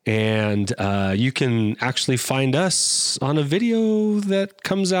 And you can actually find us on a video that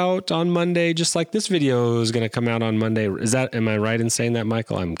comes out on Monday, just like this video is going to come out on Monday. Am I right in saying that,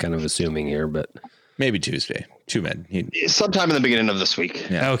 Michael? I'm kind of assuming here, but maybe Tuesday. Two Men. Sometime in the beginning of this week.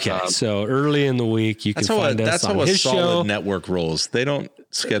 Yeah. Okay. So early in the week, you can find us on his show. That's how a solid network rolls. They don't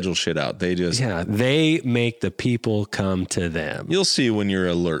schedule shit out. They just... Yeah, they make the people come to them. You'll see when your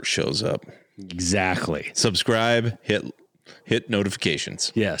alert shows up. Exactly. Subscribe, hit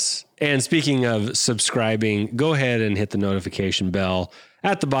notifications. Yes. And speaking of subscribing, go ahead and hit the notification bell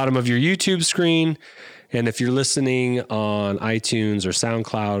at the bottom of your YouTube screen. And if you're listening on iTunes or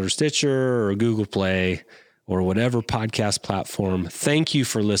SoundCloud or Stitcher or Google Play or whatever podcast platform, thank you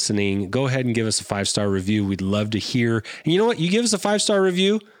for listening. Go ahead and give us a 5-star review. We'd love to hear. And you know what? You give us a 5-star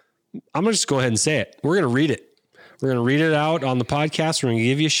review, I'm going to just go ahead and say it. We're going to read it. We're going to read it out on the podcast. We're going to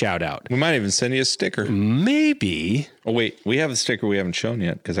give you a shout out. We might even send you a sticker. Maybe. Oh, wait. We have a sticker we haven't shown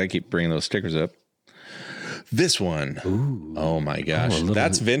yet because I keep bringing those stickers up. This one. Ooh. Oh, my gosh.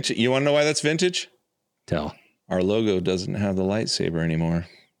 That's vintage. You want to know why that's vintage? Tell. Our logo doesn't have the lightsaber anymore.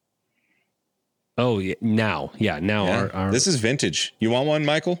 Oh, yeah. Now. Yeah. Now. Yeah. Our This is vintage. You want one,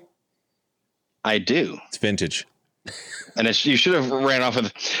 Michael? I do. It's vintage. And you should have ran off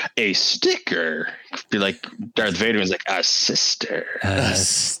with a sticker. Be like Darth Vader was like, a sister. A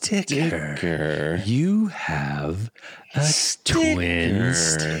sticker. You have a twin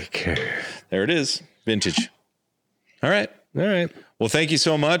sticker. There it is. Vintage. All right. All right. Well, thank you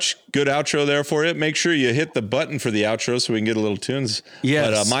so much. Good outro there for you. Make sure you hit the button for the outro so we can get a little tunes.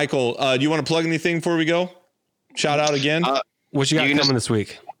 Yes. But Michael, do you want to plug anything before we go? Shout out again. What you got coming this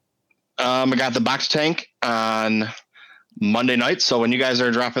week? I got the Box Tank on Monday night. So when you guys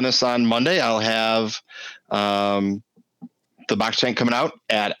are dropping this on Monday, I'll have the Box Tank coming out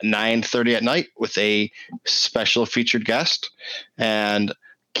at 9:30 at night with a special featured guest. And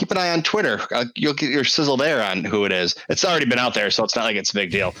keep an eye on Twitter. You'll get your sizzle there on who it is. It's already been out there, so it's not like it's a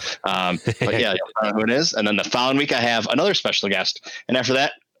big deal. But yeah, you'll find out who it is. And then the following week, I have another special guest. And after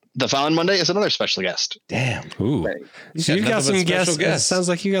that, the following Monday is another special guest. Damn. Ooh. So you've got some guests. Sounds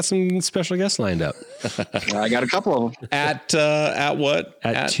like you got some special guests lined up. I got a couple of them. At what?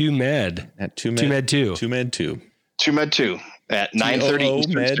 At 2Med. At 2Med. 2Med 2. 2Med 2. 2Med 2 at 9:30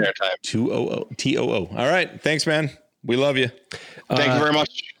 Eastern Standard Time. 200 TOO. All right. Thanks, man. We love you. Thank you very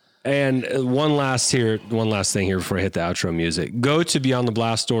much. And one last thing here before I hit the outro music. Go to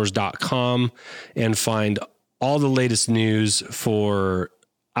beyondtheblastdoors.com and find all the latest news for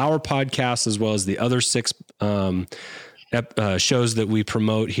our podcast, as well as the other 6 shows that we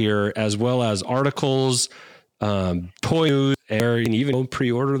promote here, as well as articles, toy news, and you can even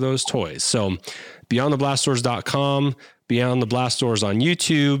pre-order those toys. So beyondtheblastdoors.com, Beyond the Blast Doors on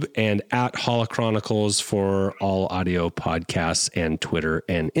YouTube, and at Holochronicles for all audio podcasts and Twitter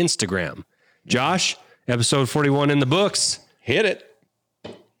and Instagram. Josh, episode 41 in the books. Hit it.